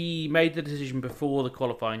 Because he made the decision before the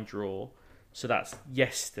qualifying draw, so that's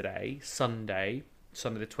yesterday, Sunday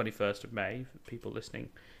the 21st of May, for people listening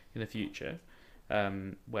in the future.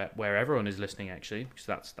 Where everyone is listening, actually, because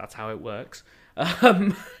that's how it works.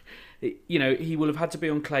 He will have had to be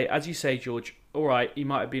on clay, as you say, George. All right, he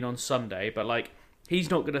might have been on Sunday, but he's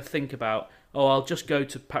not going to think about, I'll just go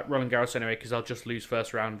to Roland Garros anyway because I'll just lose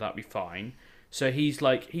first round, that'll be fine. So he's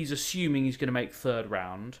assuming he's going to make third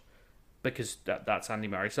round because that's Andy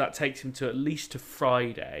Murray. So that takes him to at least to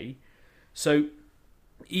Friday. So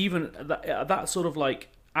even that sort of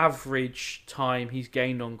average time he's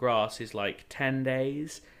gained on grass is 10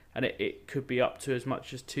 days, and it could be up to as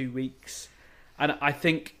much as 2 weeks. And I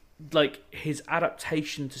think his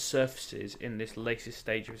adaptation to surfaces in this latest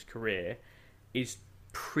stage of his career is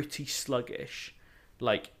pretty sluggish.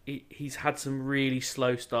 He's had some really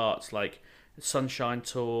slow starts, like Sunshine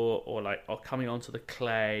Tour or coming onto the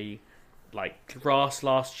clay, grass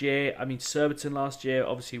last year. Surbiton last year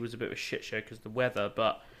obviously was a bit of a shit show because of the weather,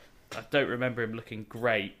 but I don't remember him looking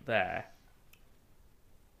great there.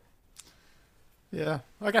 Yeah,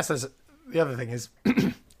 I guess the other thing is,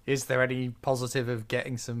 is there any positive of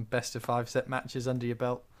getting some best of 5 set matches under your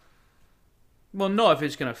belt? Well, not if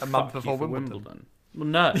it's going to fuck month you before for Wimbledon. Well,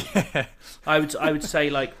 no. Yeah. I would say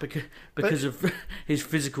because of his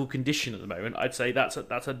physical condition at the moment, I'd say that's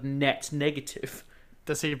a net negative.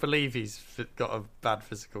 Does he believe he's got a bad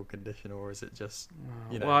physical condition, or is it just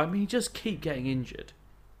Well, he just keep getting injured.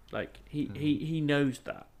 He knows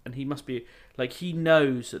that, and he must be he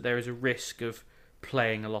knows that there is a risk of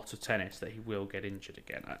playing a lot of tennis that he will get injured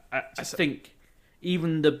again. I think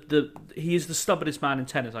even he is the stubbornest man in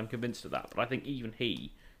tennis. I'm convinced of that, but I think even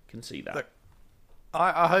he can see that. Look,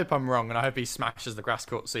 I hope I'm wrong, and I hope he smashes the grass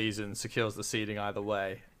court season, secures the seeding either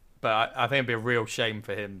way. But I think it'd be a real shame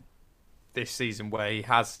for him this season, where he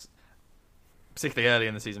has, particularly early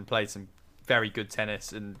in the season, played some very good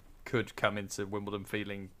tennis and could come into Wimbledon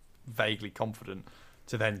feeling vaguely confident,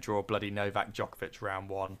 to then draw bloody Novak Djokovic round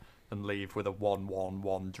 1 and leave with a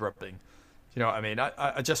 1-1-1 drubbing. Do you know what I mean?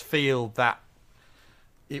 I just feel that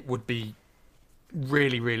it would be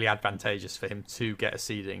really, really advantageous for him to get a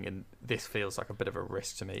seeding, and this feels like a bit of a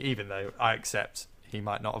risk to me, even though I accept he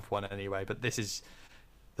might not have won anyway. But this is,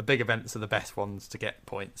 the big events are the best ones to get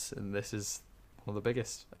points, and this is one of the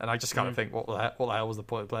biggest. And I just kind of think, what the hell was the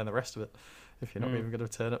point of playing the rest of it if you're not even going to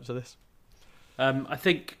turn up to this? I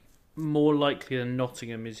think more likely than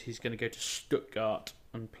Nottingham is he's going to go to Stuttgart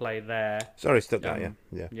and play there. Sorry, Stuttgart.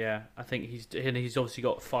 Yeah. I think he's obviously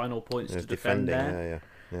got final points to defend there.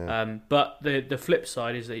 Yeah. But the flip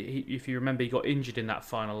side is that if you remember, he got injured in that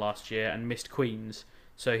final last year and missed Queen's,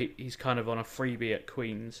 so he's kind of on a freebie at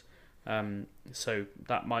Queen's. So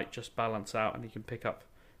that might just balance out, and he can pick up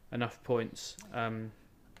enough points. And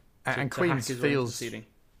Queen's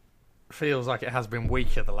feels like it has been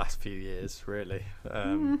weaker the last few years, really.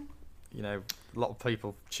 A lot of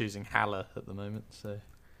people choosing Haller at the moment. So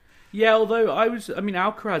yeah, although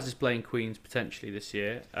Alcaraz is playing Queen's potentially this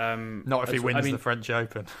year. Not if he wins the French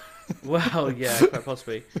Open. Well, yeah, quite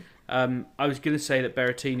possibly. I was going to say that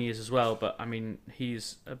Berrettini is as well, but I mean,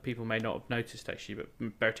 he's people may not have noticed actually,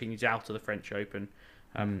 but Berrettini's out of the French Open.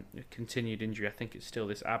 Continued injury. I think it's still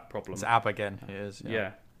this ab problem. It's ab again. It is.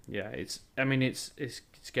 Yeah. It's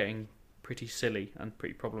getting pretty silly and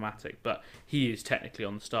pretty problematic, but he is technically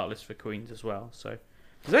on the start list for Queens as well. So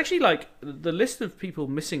there's actually the list of people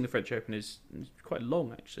missing the French Open is quite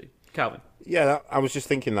long actually. Calvin. Yeah, I was just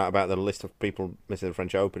thinking that about the list of people missing the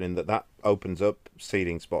French Open, in that opens up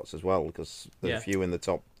seeding spots as well, because there's a few in the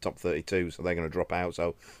top 32, so they're going to drop out.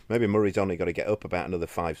 So maybe Murray's only got to get up about another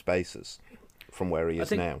 5 spaces from where he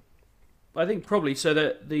is now. I think probably so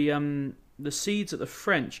that the seeds at the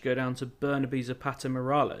French go down to Bernabé Zapata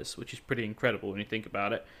Morales, which is pretty incredible when you think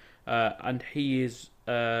about it, and he is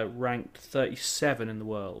ranked 37 in the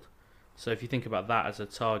world. So if you think about that as a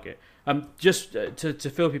target, just to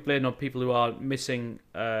fill people in on people who are missing,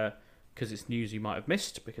 because it's news you might have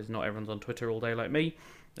missed, because not everyone's on Twitter all day like me.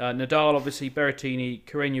 Nadal, obviously, Berrettini,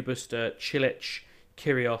 Carreño Busta, Cilic,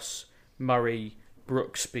 Kyrgios, Murray,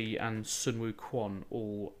 Brooksby, and Sunwoo Kwon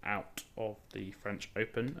all out of the French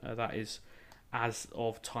Open. That is as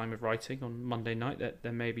of time of writing on Monday night.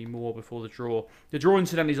 There may be more before the draw. The draw,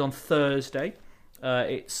 incidentally, is on Thursday.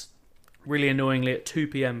 It's really annoyingly at 2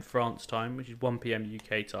 p.m. France time, which is 1 p.m.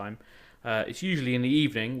 UK time. It's usually in the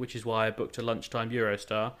evening, which is why I booked a lunchtime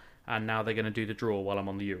Eurostar, and now they're going to do the draw while I'm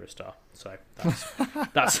on the Eurostar. So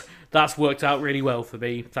that's worked out really well for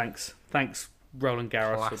me. Thanks, Roland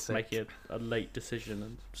Garros, for making a late decision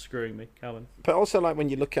and screwing me, Calvin. But also, when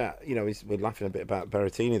you look at, we're laughing a bit about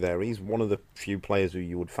Berrettini there. He's one of the few players who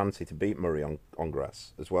you would fancy to beat Murray on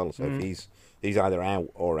grass as well. So if he's either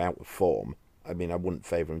out or out of form, I mean, I wouldn't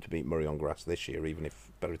favour him to beat Murray on grass this year, even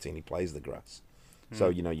if Berrettini plays the grass. So,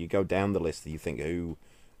 you go down the list and you think, who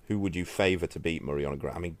would you favour to beat Murray on a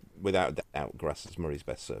grass? I mean, without doubt, grass is Murray's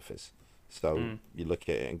best surface. So you look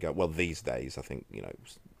at it and go, well, these days, I think,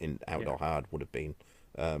 in outdoor hard would have been.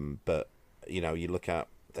 But, you look at,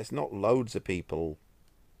 there's not loads of people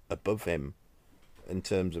above him in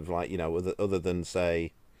terms of, other than,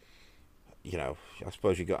 say, I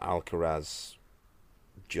suppose you got Alcaraz,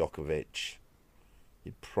 Djokovic.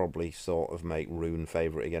 You'd probably sort of make Rune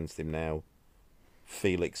favourite against him now.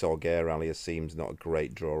 Felix Auger-Aliassime seems not a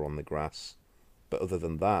great draw on the grass. But other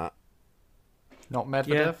than that... Not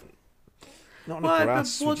Medvedev? Not on the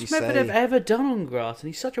grass, what's Medvedev ever done on grass? And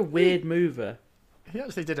he's such a weird mover. He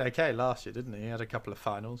actually did okay last year, didn't he? He had a couple of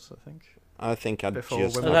finals, I think. I think I'd Before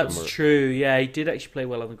just... Wimbledon. That's true, yeah. He did actually play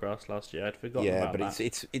well on the grass last year. I'd forgotten about that. Yeah,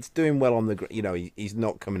 but it's doing well on the... he's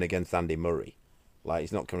not coming against Andy Murray.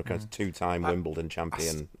 He's not coming against two-time Wimbledon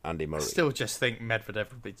champion Andy Murray. I still just think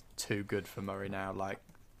Medvedev would be too good for Murray now,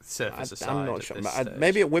 surface aside. I'm not sure.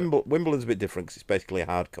 Maybe at Wimbledon's a bit different because it's basically a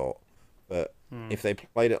hard court. But if they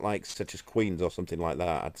played it such as Queens or something like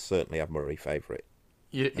that, I'd certainly have Murray favourite.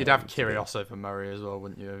 You'd have Kyrgios over Murray as well,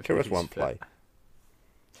 wouldn't you? Kyrgios won't play.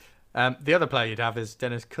 The other player you'd have is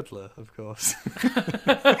Dennis Kudler, of course.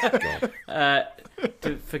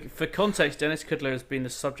 For context, Dennis Kudler has been the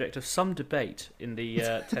subject of some debate in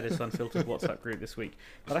the Tennis Unfiltered WhatsApp group this week,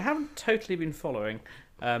 but I haven't totally been following.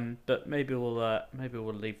 But maybe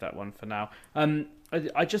we'll leave that one for now.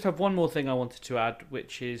 I just have one more thing I wanted to add,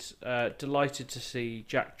 which is delighted to see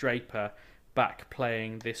Jack Draper back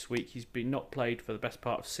playing this week. He's been not played for the best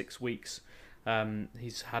part of 6 weeks.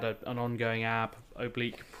 He's had an ongoing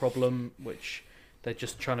oblique problem, which they're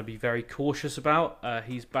just trying to be very cautious about.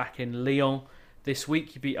 He's back in Lyon this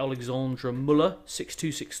week. He beat Alexandre Muller 6-2,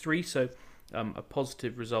 6-3, so a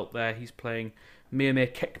positive result there. He's playing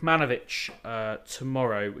Miomir Kekmanovic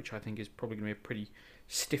tomorrow, which I think is probably going to be a pretty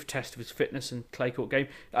stiff test of his fitness and clay court game.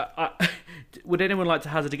 Would anyone like to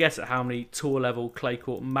hazard a guess at how many tour-level clay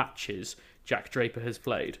court matches Jack Draper has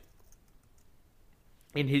played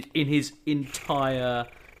in his entire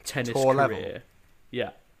tennis tour career? Level. Yeah.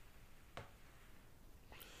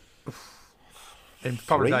 He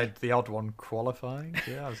probably played the odd one qualifying.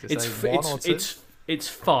 Yeah, I was going to say one or two. It's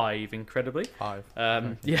 5, incredibly.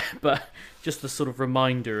 5. Yeah, but just the sort of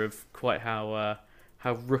reminder of quite how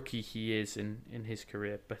rookie he is in his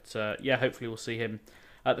career. But hopefully we'll see him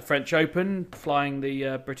at the French Open flying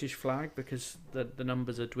the British flag, because the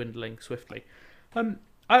numbers are dwindling swiftly.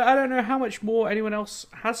 I don't know how much more anyone else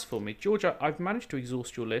has for me. George, I've managed to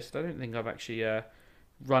exhaust your list. I don't think I've actually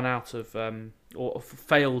run out of or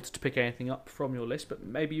failed to pick anything up from your list, but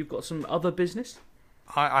maybe you've got some other business?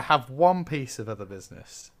 I have one piece of other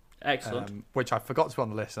business. Excellent. Which I forgot to put on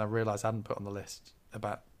the list, and I realised I hadn't put on the list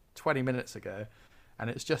about 20 minutes ago. And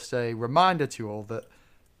it's just a reminder to you all that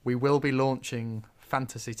we will be launching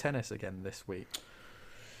fantasy tennis again this week.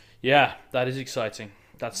 Yeah, that is exciting.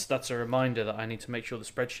 that's a reminder that I need to make sure the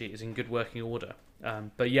spreadsheet is in good working order.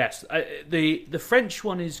 But yes, the French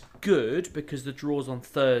one is good because the draw's on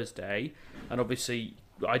Thursday, and obviously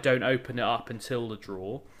I don't open it up until the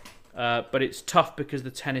draw. But it's tough because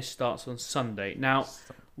the tennis starts on Sunday. Now,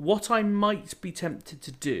 what I might be tempted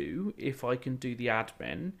to do, if I can do the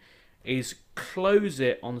admin, is close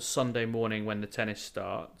it on Sunday morning when the tennis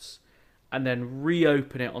starts, and then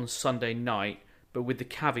reopen it on Sunday night, but with the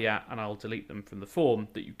caveat, and I'll delete them from the form,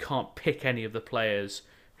 that you can't pick any of the players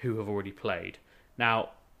who have already played.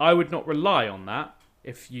 Now, I would not rely on that.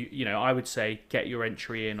 If I would say get your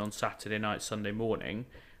entry in on Saturday night, Sunday morning,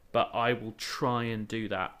 but I will try and do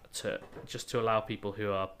that to allow people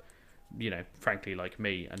who are, frankly like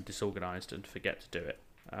me and disorganised and forget to do it.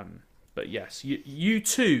 But yes, you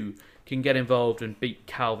too can get involved and beat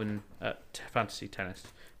Calvin at fantasy tennis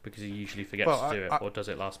because he usually forgets to do it or does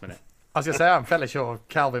it last minute. I was going to say, I'm fairly sure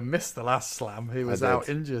Calvin missed the last slam. He was out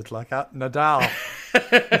injured like Nadal.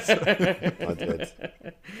 I did.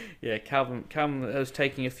 Yeah, Calvin was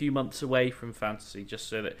taking a few months away from fantasy just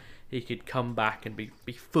so that he could come back and be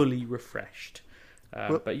fully refreshed.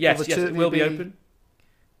 But yes, it will be open.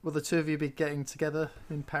 Will the two of you be getting together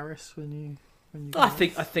in Paris when you I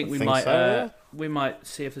think we might so, yeah. we might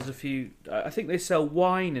see if there's a few. I think they sell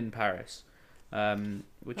wine in Paris,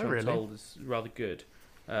 which I'm told is rather good.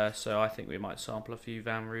 So I think we might sample a few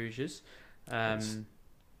Vin Rouges.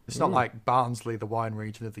 It's not like Barnsley, the wine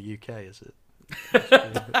region of the UK, is it?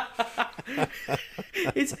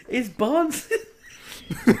 It's Barnsley.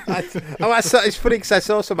 It's funny because I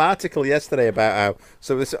saw some article yesterday about how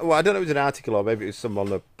I don't know if it was an article or maybe it was some on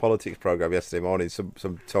the politics programme yesterday morning. Some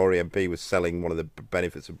Tory MP was selling one of the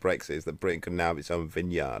benefits of Brexit is that Britain can now have its own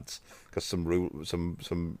vineyards because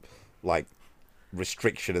some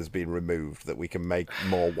restriction has been removed that we can make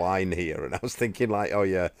more wine here. And I was thinking like, oh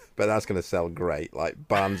yeah, but that's going to sell great, like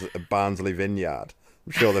Barnsley vineyard.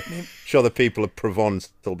 I'm sure the people of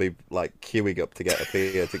Provence will be like queuing up to get up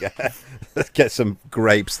here to get some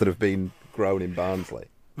grapes that have been grown in Barnsley.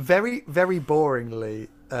 Very, very boringly,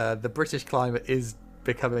 the British climate is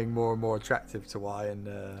becoming more and more attractive to wine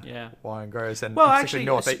growers, and particularly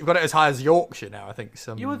north. You've got it as high as Yorkshire now. I think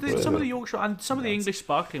some of the Yorkshire and some of the English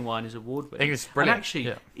sparkling wine is award-winning. English, brilliant. And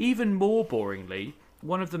actually, even more boringly,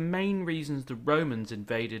 one of the main reasons the Romans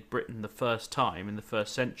invaded Britain the first time in the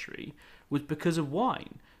first century was because of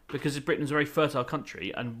wine. Because Britain was a very fertile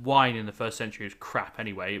country, and wine in the first century was crap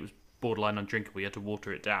anyway. It was borderline undrinkable. You had to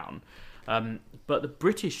water it down. But the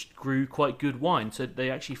British grew quite good wine, so they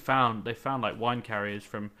actually found like wine carriers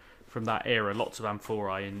from that era, lots of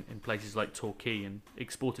amphorae in places like Torquay, and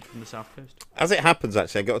exported from the south coast. As it happens,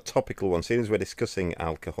 actually, I got a topical one. Seeing as we're discussing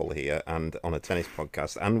alcohol here and on a tennis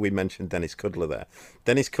podcast, and we mentioned Dennis Kudler there.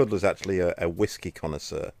 Dennis Kudler's actually a whiskey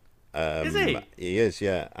connoisseur. Is he? He is,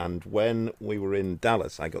 yeah. And when we were in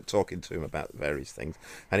Dallas, I got talking to him about various things,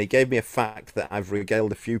 and he gave me a fact that I've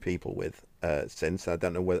regaled a few people with since. I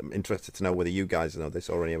don't know I'm interested to know whether you guys know this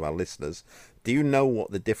or any of our listeners. Do you know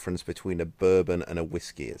what the difference between a bourbon and a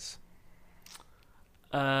whiskey is?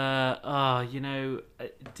 Do I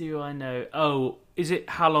know? Oh, is it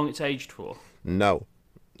how long it's aged for? No.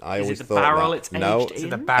 I is always it the thought barrel that. it's no, aged in?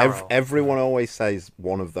 The barrel. Everyone always says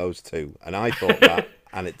one of those two, and I thought that,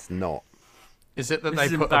 and it's not. Is it that they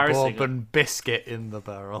put a bourbon biscuit in the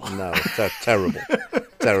barrel? No, terrible,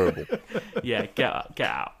 terrible. Yeah, get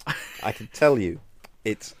out. I can tell you,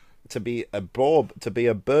 it's to be a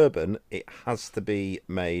bourbon. It has to be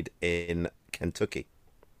made in Kentucky.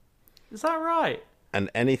 Is that right? And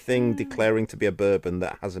anything declaring to be a bourbon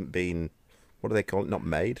that hasn't been, what do they call it? Not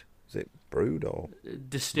made. Is it brewed or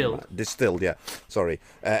distilled? Distilled, yeah. Sorry.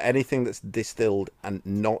 Anything that's distilled and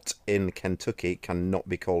not in Kentucky cannot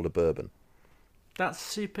be called a bourbon. That's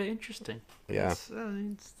super interesting. Yeah.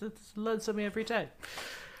 Learn something every day.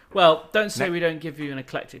 Well, don't say we don't give you an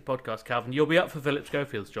eclectic podcast, Calvin. You'll be up for Philip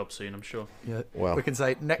Schofield's job soon, I'm sure. Yeah. Well, we can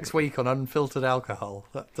say next week on unfiltered alcohol.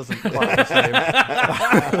 That doesn't quite the same.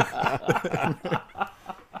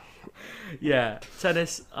 Yeah,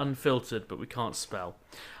 tennis unfiltered, but we can't spell.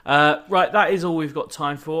 Right, that is all we've got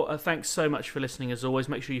time for. Thanks so much for listening, as always.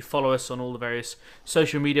 Make sure you follow us on all the various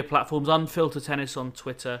social media platforms. Unfiltered Tennis on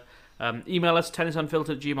Twitter. Email us,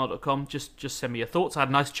 tennisunfiltered@gmail.com. Just send me your thoughts. I had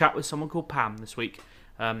a nice chat with someone called Pam this week.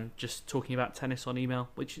 Just talking about tennis on email,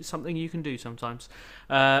 which is something you can do sometimes.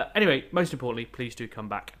 Anyway, most importantly, please do come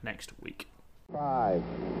back next week. 5,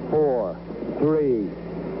 4, 3,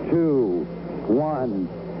 2, 1,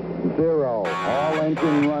 0. All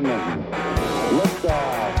engine running.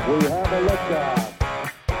 Liftoff. We have a liftoff.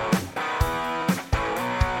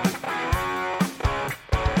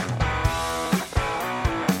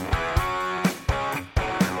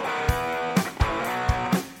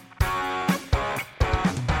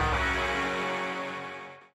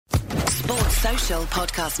 Social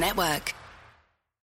Podcast Network.